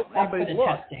didn't the figure number out for the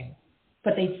testing.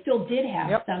 But they still did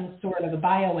have some sort of a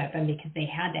bioweapon because they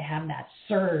had to have that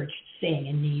surge thing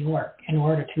in New York in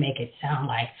order to make it sound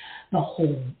like the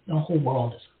whole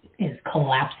world is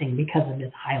collapsing because of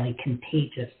this highly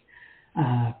contagious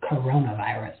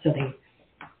coronavirus. So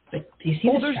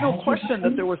there's no question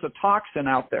that there was a toxin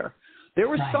out there. There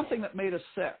was something that made us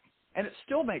sick, and it's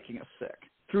still making us sick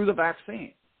through the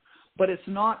vaccine. But it's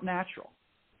not natural.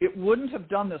 It wouldn't have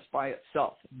done this by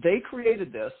itself. They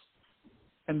created this,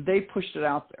 and they pushed it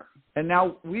out there. And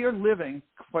now we are living,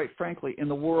 quite frankly, in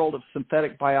the world of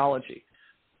synthetic biology.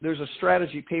 There's a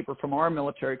strategy paper from our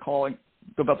military calling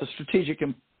about the strategic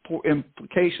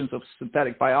implications of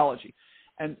synthetic biology.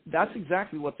 And that's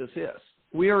exactly what this is.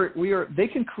 They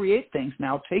can create things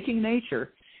now, taking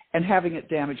nature and having it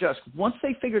damage us. Once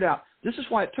they figured out, this is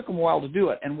why it took them a while to do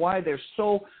it, and why they're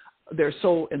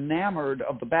so enamored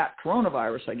of the bat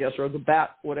coronavirus, I guess, or the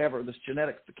bat whatever, this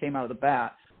genetics that came out of the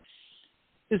bat,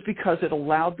 is because it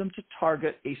allowed them to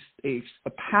target a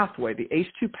pathway, the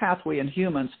ACE2 pathway in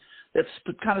humans that's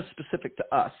kind of specific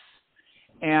to us.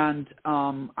 And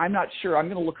I'm not sure. I'm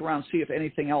going to look around and see if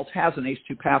anything else has an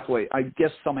ACE2 pathway. I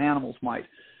guess some animals might.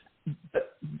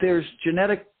 But there's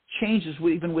genetic changes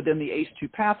even within the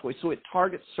ACE2 pathway, so it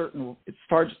targets certain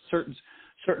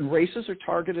races are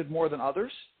targeted more than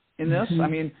others in this. I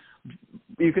mean,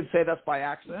 you could say that's by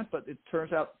accident, but it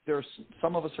turns out there's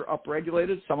some of us are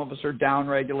upregulated, some of us are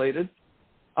downregulated.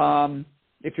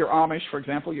 If you're Amish, for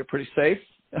example, you're pretty safe.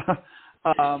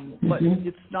 But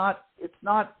it's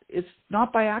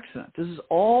not by accident. This is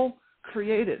all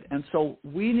created, and so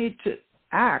we need to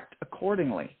act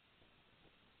accordingly.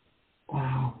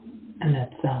 Wow, and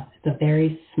it's a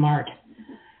very smart,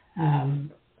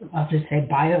 I'll just say,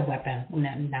 bioweapon.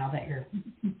 Now that you're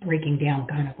breaking down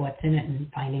kind of what's in it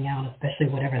and finding out, especially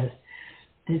whatever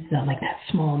this like that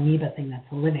small amoeba thing that's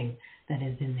living that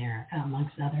is in there,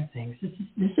 amongst other things. This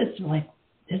is when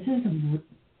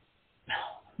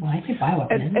I say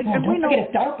bioweapon, don't forget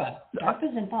it's DARPA.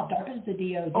 DARPA's involved. DARPA's the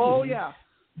DOD. Oh yeah,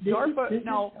 this is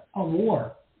a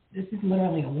war. This is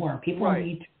literally a war. People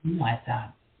need to realize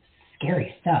that.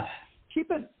 Scary stuff.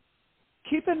 Keep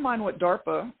in mind what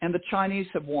DARPA and the Chinese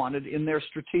have wanted in their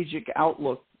strategic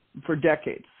outlook for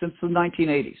decades, since the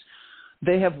 1980s.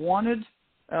 They have wanted,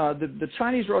 the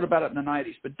Chinese wrote about it in the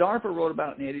 90s, but DARPA wrote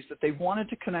about it in the 80s, that they wanted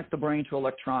to connect the brain to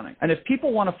electronics. And if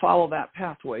people want to follow that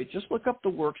pathway, just look up the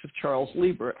works of Charles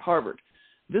Lieber at Harvard.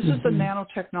 This is the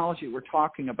nanotechnology we're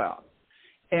talking about.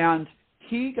 And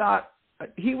he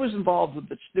was involved with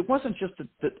it wasn't just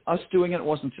us doing it. It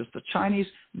wasn't just the Chinese.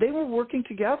 They were working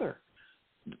together.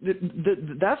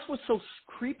 that's what's so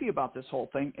creepy about this whole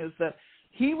thing is that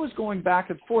he was going back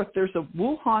and forth. There's a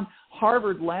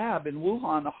Harvard lab in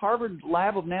Wuhan, the Harvard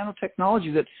lab of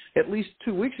nanotechnology that at least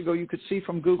 2 weeks ago you could see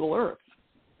from Google Earth.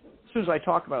 As soon as I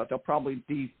talk about it, they'll probably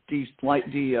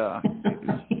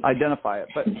identify it.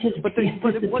 But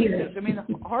what it is, I mean,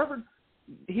 Harvard.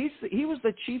 He was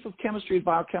the chief of chemistry and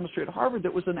biochemistry at Harvard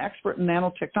that was an expert in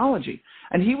nanotechnology,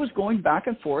 and he was going back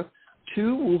and forth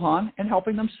to Wuhan and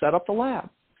helping them set up the lab.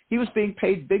 He was being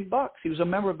paid big bucks. He was a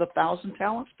member of the 1,000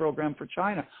 Talents program for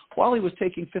China while he was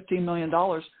taking $15 million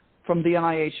from the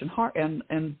NIH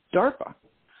and DARPA.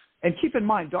 And keep in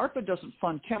mind, DARPA doesn't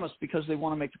fund chemists because they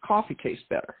want to make the coffee taste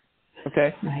better.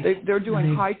 Okay, right. They're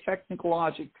doing high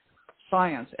technological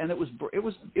science, and it was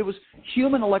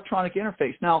human electronic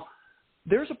interface. Now,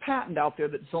 there's a patent out there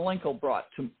that Zelenko brought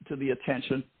to the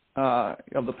attention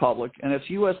of the public, and it's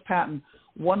U.S. patent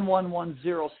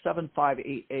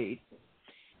 11107588,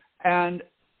 and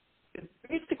it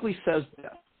basically says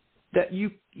that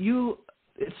the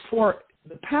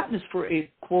patent is for a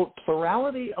quote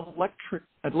plurality of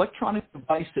electronic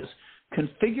devices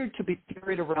configured to be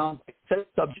carried around by set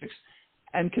subjects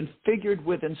and configured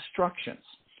with instructions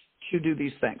to do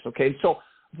these things. Okay, so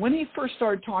when he first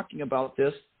started talking about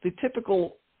this, the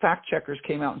typical fact checkers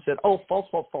came out and said, "Oh, false,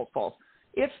 false, false, false.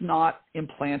 It's not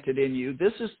implanted in you.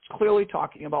 This is clearly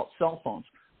talking about cell phones."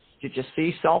 Did you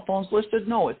see cell phones listed?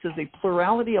 No, it says a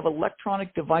plurality of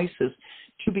electronic devices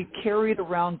to be carried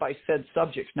around by said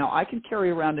subjects. Now, I can carry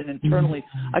around it internally.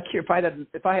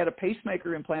 If I had a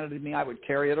pacemaker implanted in me, I would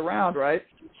carry it around, right?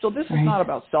 So this is not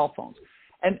about cell phones.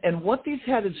 And what these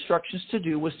had instructions to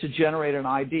do was to generate an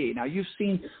ID. Now, you've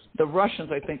seen the Russians,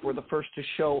 I think, were the first to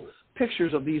show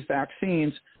pictures of these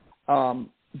vaccines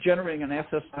generating an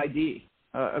SSID,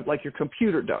 like your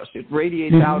computer does. It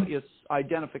radiates out its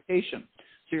identification,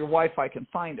 so your Wi-Fi can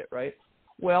find it, right?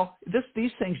 Well,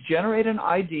 these things generate an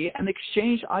ID and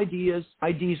exchange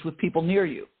IDs with people near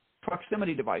you,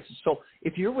 proximity devices. So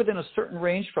if you're within a certain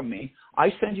range from me,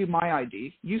 I send you my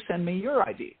ID, you send me your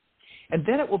ID. And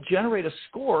then it will generate a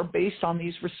score based on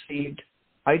these received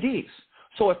IDs.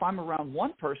 So if I'm around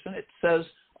one person, it says,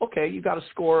 okay, you got a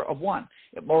score of 1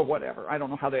 or whatever. I don't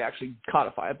know how they actually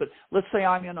codify it, but let's say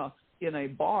I'm in a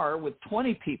bar with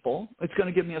 20 people, it's going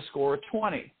to give me a score of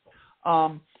 20.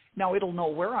 Now, it'll know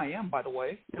where I am, by the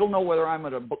way. It'll know whether I'm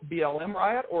at a BLM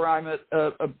riot or I'm at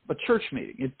a church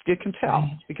meeting. It can tell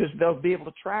because they'll be able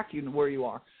to track you where you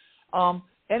are.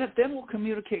 And it then will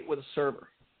communicate with a server.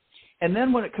 And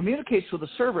then when it communicates with the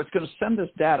server, it's going to send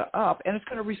this data up, and it's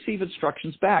going to receive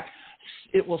instructions back.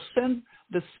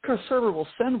 The server will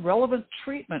send relevant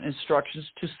treatment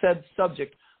instructions to said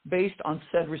subject based on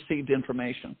said received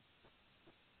information.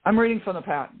 I'm reading from the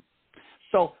patent.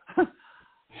 So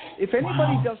if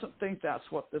anybody doesn't think that's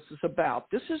what this is about,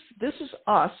 this is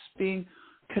us being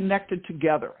connected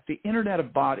together, the Internet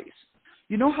of Bodies.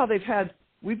 You know how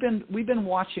we've been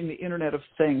watching the Internet of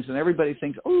Things, and everybody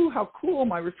thinks, oh, how cool,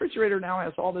 my refrigerator now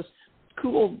has all this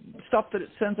cool stuff that it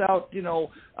sends out,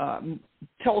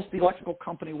 tells the electrical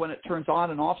company when it turns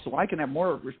on and off so I can have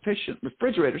more efficient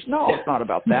refrigerators. No, it's not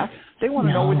about that. They want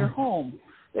to know when you're home.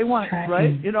 They want, tracking.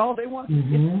 Right? They want,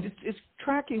 it's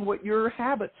tracking what your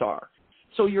habits are.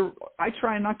 So I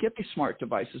try and not get these smart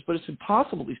devices, but it's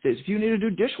impossible these days. If you need a new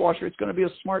dishwasher, it's going to be a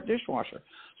smart dishwasher.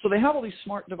 So they have all these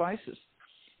smart devices.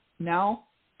 Now,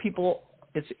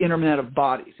 it's Internet of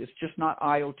Bodies. It's just not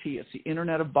IoT. It's the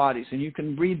Internet of Bodies, and you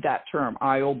can read that term,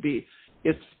 IOB.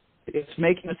 It's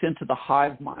making us into the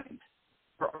hive mind.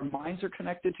 Our minds are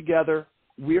connected together.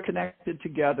 We're connected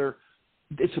together.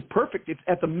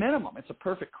 At the minimum, it's a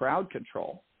perfect crowd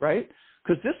control, right?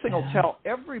 Because this thing will tell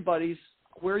everybody's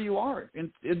where you are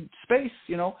in space.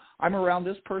 I'm around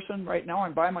this person right now.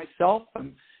 I'm by myself.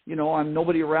 I'm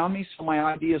nobody around me, so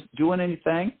my ID isn't doing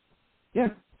anything. Yeah.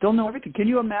 They'll know everything. Can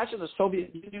you imagine the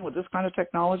Soviet Union with this kind of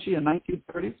technology in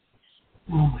 1930s?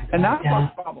 Oh my God, and that's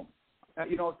our problem.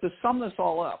 To sum this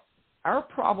all up, our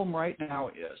problem right now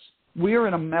is we're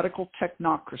in a medical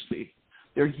technocracy.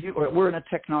 We're in a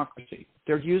technocracy.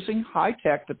 They're using high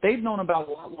tech that they've known about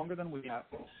a lot longer than we have,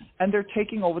 and they're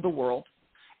taking over the world,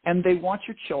 and they want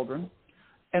your children,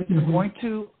 and they're going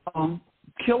to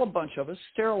kill a bunch of us,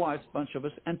 sterilize a bunch of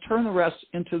us, and turn the rest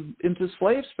into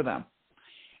slaves for them.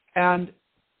 And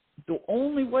the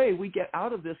only way we get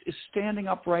out of this is standing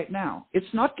up right now.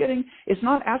 It's not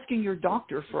asking your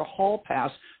doctor for a hall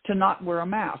pass to not wear a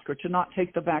mask or to not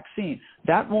take the vaccine.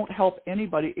 That won't help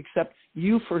anybody except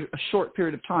you for a short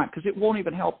period of time, because it won't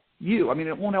even help you. I mean,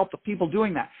 it won't help the people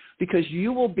doing that, because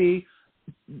you will be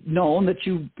known that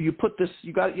you put this,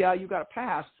 you got a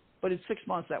pass, but in 6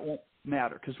 months that won't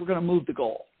matter because we're going to move the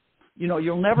goal.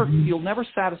 You'll never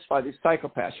satisfy these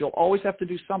psychopaths. You'll always have to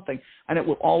do something, and it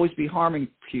will always be harming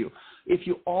to you. If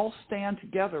you all stand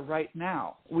together right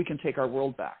now, we can take our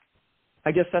world back.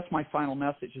 I guess that's my final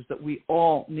message, is that we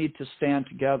all need to stand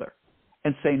together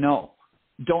and say no.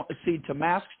 Don't accede to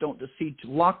masks. Don't accede to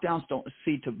lockdowns. Don't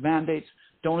accede to mandates.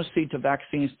 Don't accede to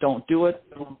vaccines. Don't do it.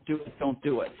 Don't do it. Don't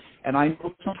do it. And I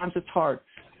know sometimes it's hard.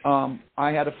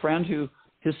 I had a friend who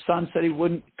his son said he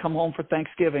wouldn't come home for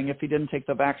Thanksgiving if he didn't take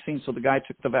the vaccine, so the guy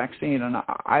took the vaccine, and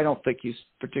I don't think he's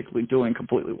particularly doing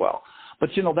completely well. But,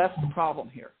 that's the problem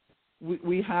here.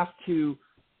 We have to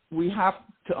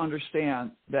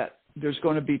understand that there's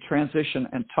going to be transition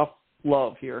and tough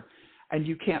love here, and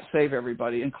you can't save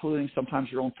everybody, including sometimes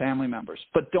your own family members.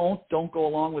 But don't go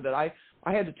along with it. I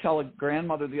had to tell a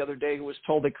grandmother the other day who was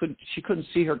told she couldn't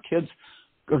see her kids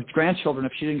or grandchildren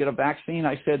if she didn't get a vaccine.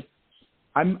 I said,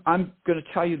 I'm going to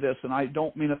tell you this, and I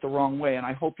don't mean it the wrong way, and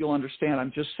I hope you'll understand.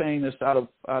 I'm just saying this out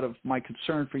of my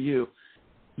concern for you.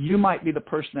 You might be the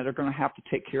person that are going to have to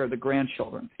take care of the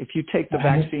grandchildren. If you take the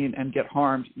vaccine and get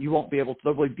harmed, you won't be able to.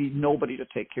 There will be nobody to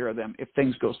take care of them if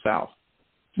things go south.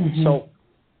 Mm-hmm. So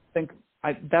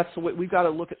that's the way we've got to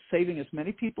look at saving as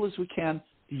many people as we can.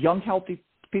 Young, healthy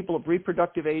people of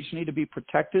reproductive age need to be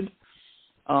protected.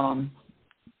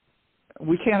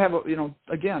 We can't have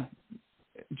again,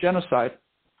 genocide,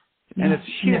 and it's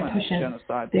human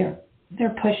genocide.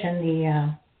 They're pushing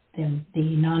the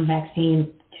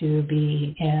non-vaccine to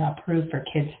be approved for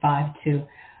kids 5 to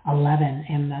 11,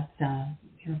 and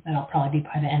that'll probably be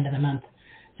by the end of the month.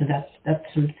 So that's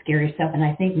some scary stuff, and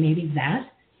I think maybe that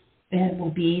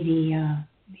will be the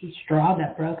straw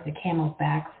that broke the camel's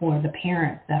back for the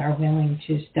parents that are willing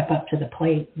to step up to the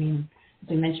plate. I mean, as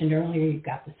we mentioned earlier, you've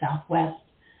got the Southwest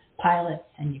pilots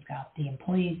and you've got the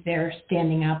employees there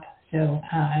standing up. So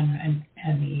and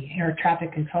the air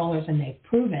traffic controllers, and they've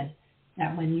proven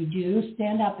that when you do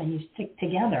stand up and you stick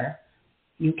together,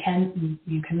 you can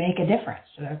make a difference.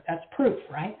 So that's proof,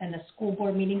 right? And the school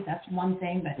board meetings, that's one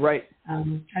thing. But right.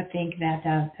 I think that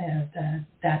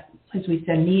as we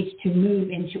said, needs to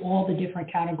move into all the different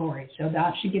categories. So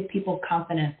that should give people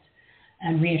confidence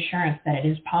and reassurance that it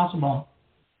is possible.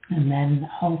 And then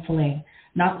hopefully,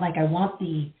 not like I want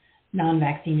the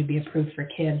non-vaccine to be approved for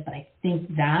kids, but I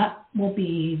think that will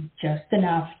be just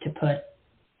enough to put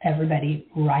everybody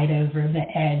right over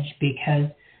the edge,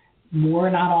 because we're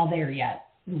not all there yet.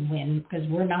 Because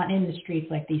we're not in the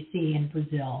streets like they see in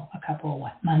Brazil a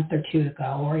month or two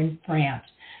ago, or in France.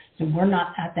 So we're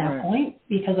not at that point,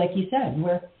 because, like you said,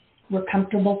 we're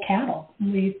comfortable cattle.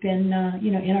 We've been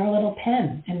in our little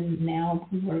pen, and now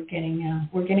we're getting a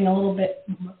little bit.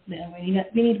 We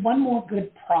need one more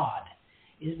good prod,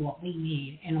 is what we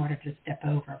need in order to step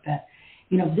over. But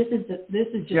this has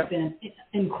just been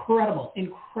incredible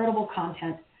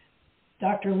content.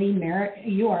 Dr. Lee Merritt,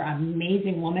 you are an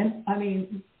amazing woman. I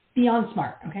mean, beyond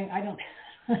smart, okay?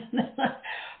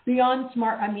 Beyond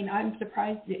smart. I mean, I'm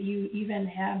surprised that you even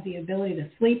have the ability to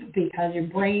sleep, because your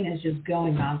brain is just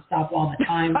going nonstop all the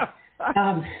time.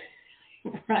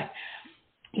 Right.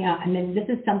 Yeah, and then this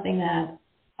is something that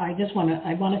I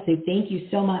want to say thank you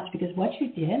so much, because what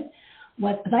you did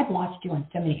was, because I've watched you on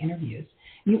so many interviews,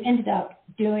 you ended up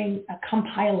doing a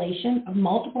compilation of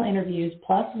multiple interviews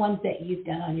plus ones that you've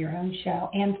done on your own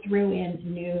show, and threw in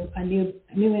new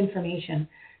information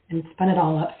and spun it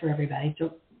all up for everybody.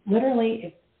 So literally,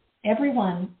 if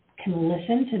everyone can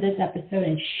listen to this episode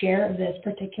and share this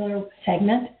particular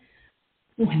segment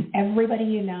with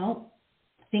everybody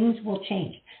things will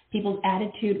change. People's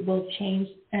attitude will change,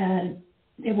 and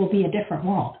it will be a different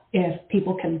world if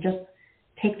people can just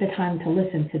take the time to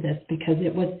listen to this, because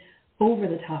it was over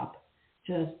the top,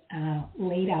 just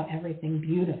laid out everything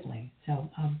beautifully.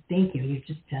 So thank you.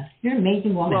 You're an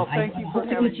amazing woman. Well, thank you for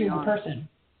having me on. In person.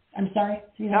 I'm sorry?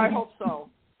 I hope so.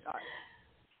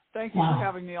 Thank you for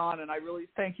having me on, and I really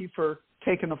thank you for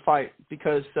taking the fight,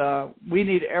 because we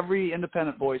need every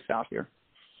independent voice out here.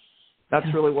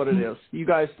 That's really what it is. You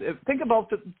guys, think about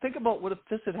what if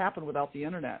this had happened without the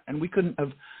internet, and we couldn't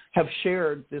have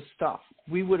shared this stuff.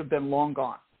 We would have been long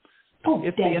gone.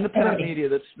 It's the independent media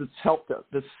that's helped us,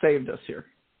 that's saved us here.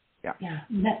 Yeah.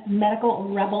 Medical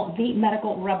Rebel,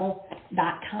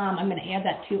 themedicalrebel.com. I'm going to add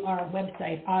that to our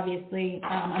website, obviously.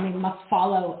 Must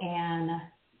follow and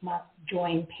must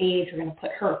join page. We're going to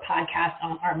put her podcast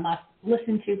on our must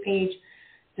listen to page,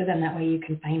 so then that way you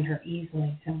can find her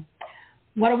easily. So,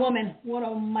 what a woman. What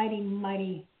a mighty,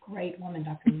 mighty great woman,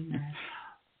 Dr. Merritt.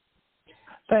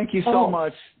 Thank you so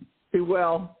much. Be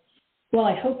well. Well,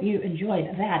 I hope you enjoyed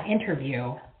that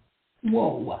interview.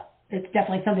 Whoa. It's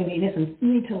definitely something that you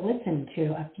need to listen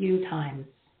to a few times,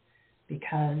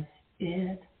 because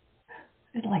it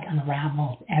It like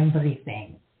unravels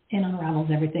everything. It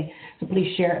unravels everything. So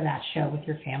please share that show with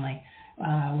your family,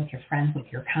 with your friends, with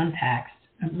your contacts.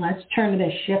 And let's turn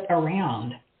this ship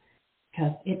around,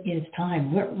 because it is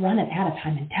time. We're running out of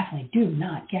time, and definitely do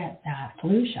not get that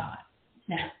flu shot.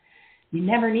 Now, you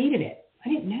never needed it. I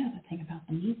didn't know the thing about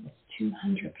the measles.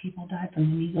 200 people died from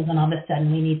the measles, and all of a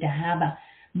sudden we need to have a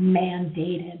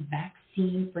mandated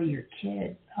vaccine for your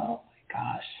kids. Oh, my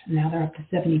gosh. Now they're up to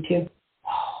 72.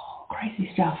 Oh, crazy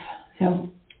stuff. So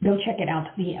go check it out,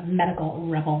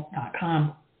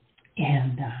 themedicalrebel.com.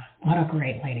 And what a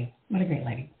great lady. What a great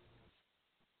lady.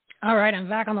 All right, I'm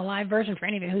back on the live version for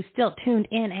any of you who's still tuned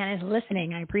in and is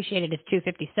listening. I appreciate it. It's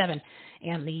 2:57,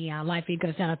 and the live feed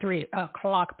goes down at 3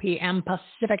 o'clock p.m.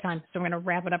 Pacific time. So we're going to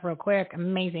wrap it up real quick.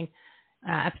 Amazing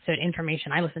episode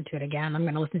information. I listened to it again. I'm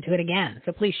going to listen to it again.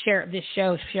 So please share this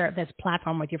show, share this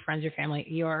platform with your friends, your family,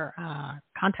 your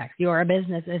contacts, your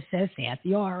business associates,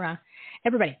 your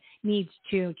everybody needs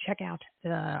to check out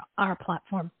our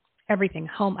platform,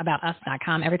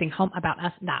 everythinghomeaboutus.com,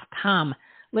 everythinghomeaboutus.com.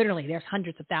 Literally, there's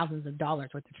hundreds of thousands of dollars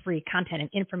worth of free content and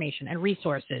information and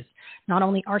resources. Not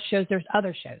only our shows, there's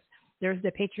other shows. There's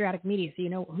the patriotic media, so you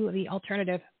know who the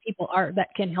alternative people are that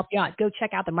can help you out. Go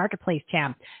check out the Marketplace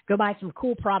tab. Go buy some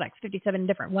cool products, 57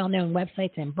 different well-known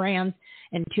websites and brands,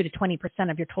 and 2 to 20%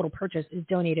 of your total purchase is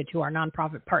donated to our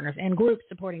nonprofit partners and groups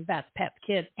supporting vets, pets,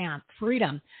 kids, and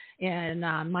freedom. And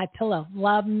MyPillow,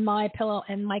 love MyPillow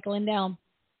and Mike Lindell.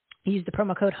 Use the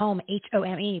promo code HOME,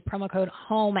 H-O-M-E, promo code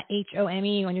HOME,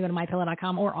 H-O-M-E, when you go to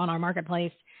mypillow.com or on our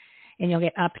Marketplace, and you'll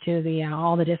get up to the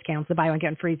all the discounts, the buy one, get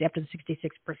one free after the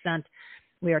 66%.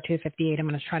 We are 2:58. I'm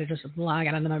going to try to just log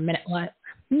out another minute left,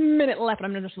 and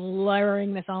I'm just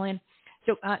layering this all in.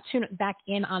 So tune back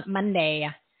in on Monday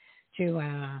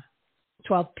to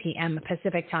 12 p.m.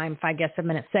 Pacific time, 5 guest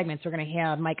 7-minute segments. We're going to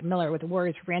have Mike Miller with the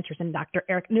Warriors for Ranchers and Dr.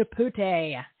 Eric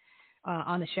Nupute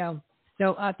on the show.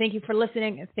 So thank you for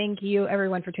listening. Thank you,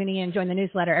 everyone, for tuning in. Join the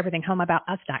newsletter,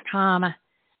 everythinghomeaboutus.com.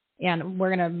 And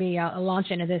we're going to be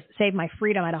launching this Save My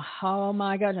Freedom. Oh,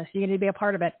 my goodness. You're going to be a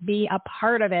part of it. Be a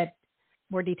part of it.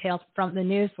 More details from the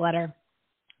newsletter.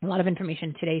 A lot of information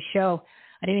in today's show.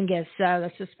 I didn't guess.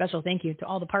 That's a special thank you to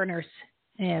all the partners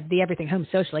of the Everything Home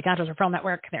Socially Conscious Referral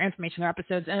Network. Their information, their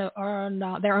episodes are on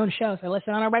their own shows. They're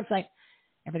listed on our website,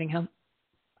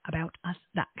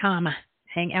 everythinghomeaboutus.com.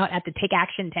 Hang out at the Take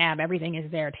Action tab. Everything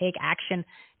is there. Take Action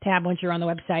tab once you're on the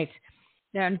website.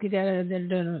 Have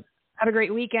a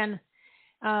great weekend.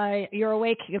 You're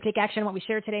awake. You'll take action on what we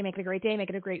shared today. Make it a great day. Make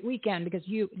it a great weekend, because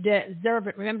you deserve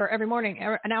it. Remember, every morning,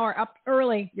 an hour up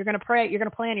early, you're going to pray, you're going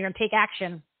to plan, you're going to take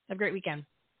action. Have a great weekend.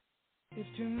 If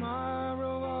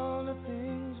tomorrow all the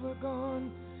things were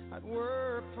gone, I'd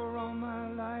work for all my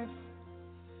life,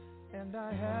 and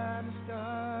I had to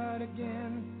start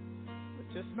again with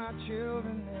just my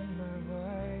children and my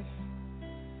wife.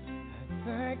 I'd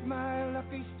thank my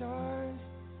lucky stars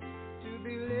to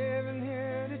be living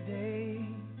here today,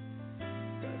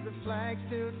 'cause the flag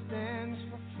still stands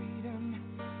for freedom,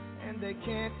 and they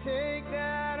can't take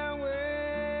that away.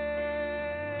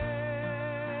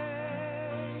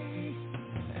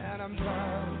 And I'm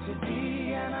proud to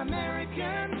be an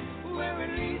American, where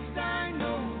at least I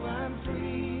know I'm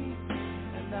free.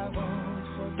 And I won't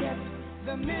forget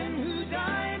the men who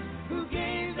died, who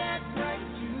gave that right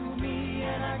to me.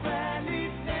 And I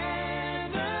gladly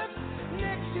stand up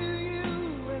next to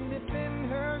you and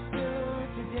defend her still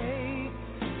today,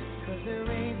 'cause there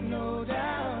ain't no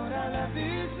doubt I love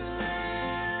this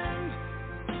land.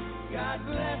 God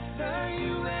bless the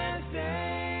USA.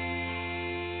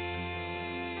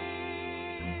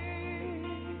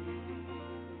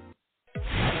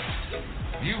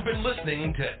 You've been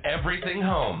listening to Everything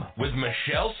Home with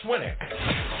Michelle Swinnick.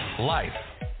 Life,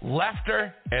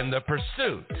 laughter, and the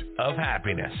pursuit of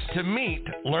happiness. To meet,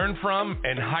 learn from,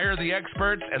 and hire the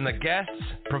experts and the guests,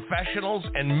 professionals,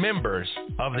 and members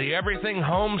of the Everything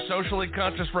Home Socially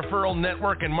Conscious Referral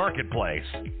Network and Marketplace,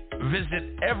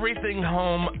 visit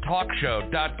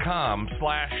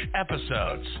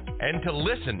everythinghometalkshow.com/episodes. And to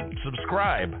listen,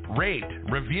 subscribe, rate,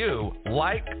 review,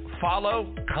 like,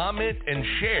 follow, comment, and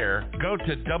share, go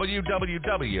to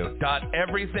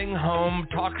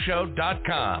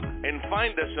www.everythinghometalkshow.com and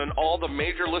find us on all the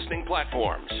major listening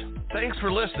platforms. Thanks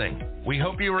for listening. We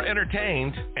hope you were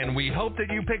entertained, and we hope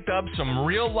that you picked up some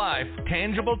real-life,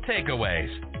 tangible takeaways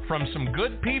from some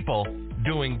good people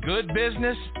doing good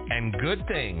business and good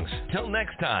things. Till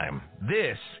next time,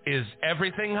 this is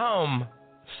Everything Home,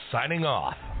 signing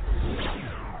off.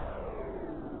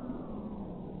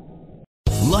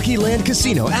 Lucky Land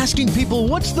Casino, asking people,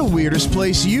 what's the weirdest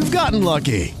place you've gotten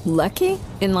lucky? Lucky?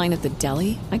 In line at the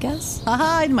deli, I guess?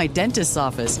 Aha, in my dentist's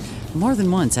office. More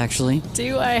than once, actually.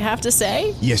 Do I have to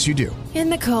say? Yes, you do. In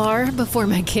the car before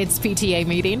my kids' PTA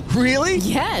meeting. Really?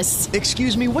 Yes.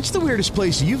 Excuse me, what's the weirdest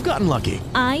place you've gotten lucky?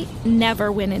 I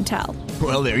never win and tell.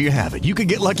 Well, there you have it. You can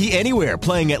get lucky anywhere,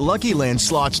 playing at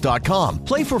LuckyLandSlots.com.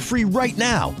 Play for free right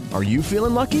now. Are you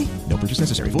feeling lucky? No purchase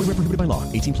necessary. Void where prohibited by law.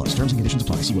 18 plus. Terms and conditions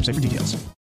apply. See website for details.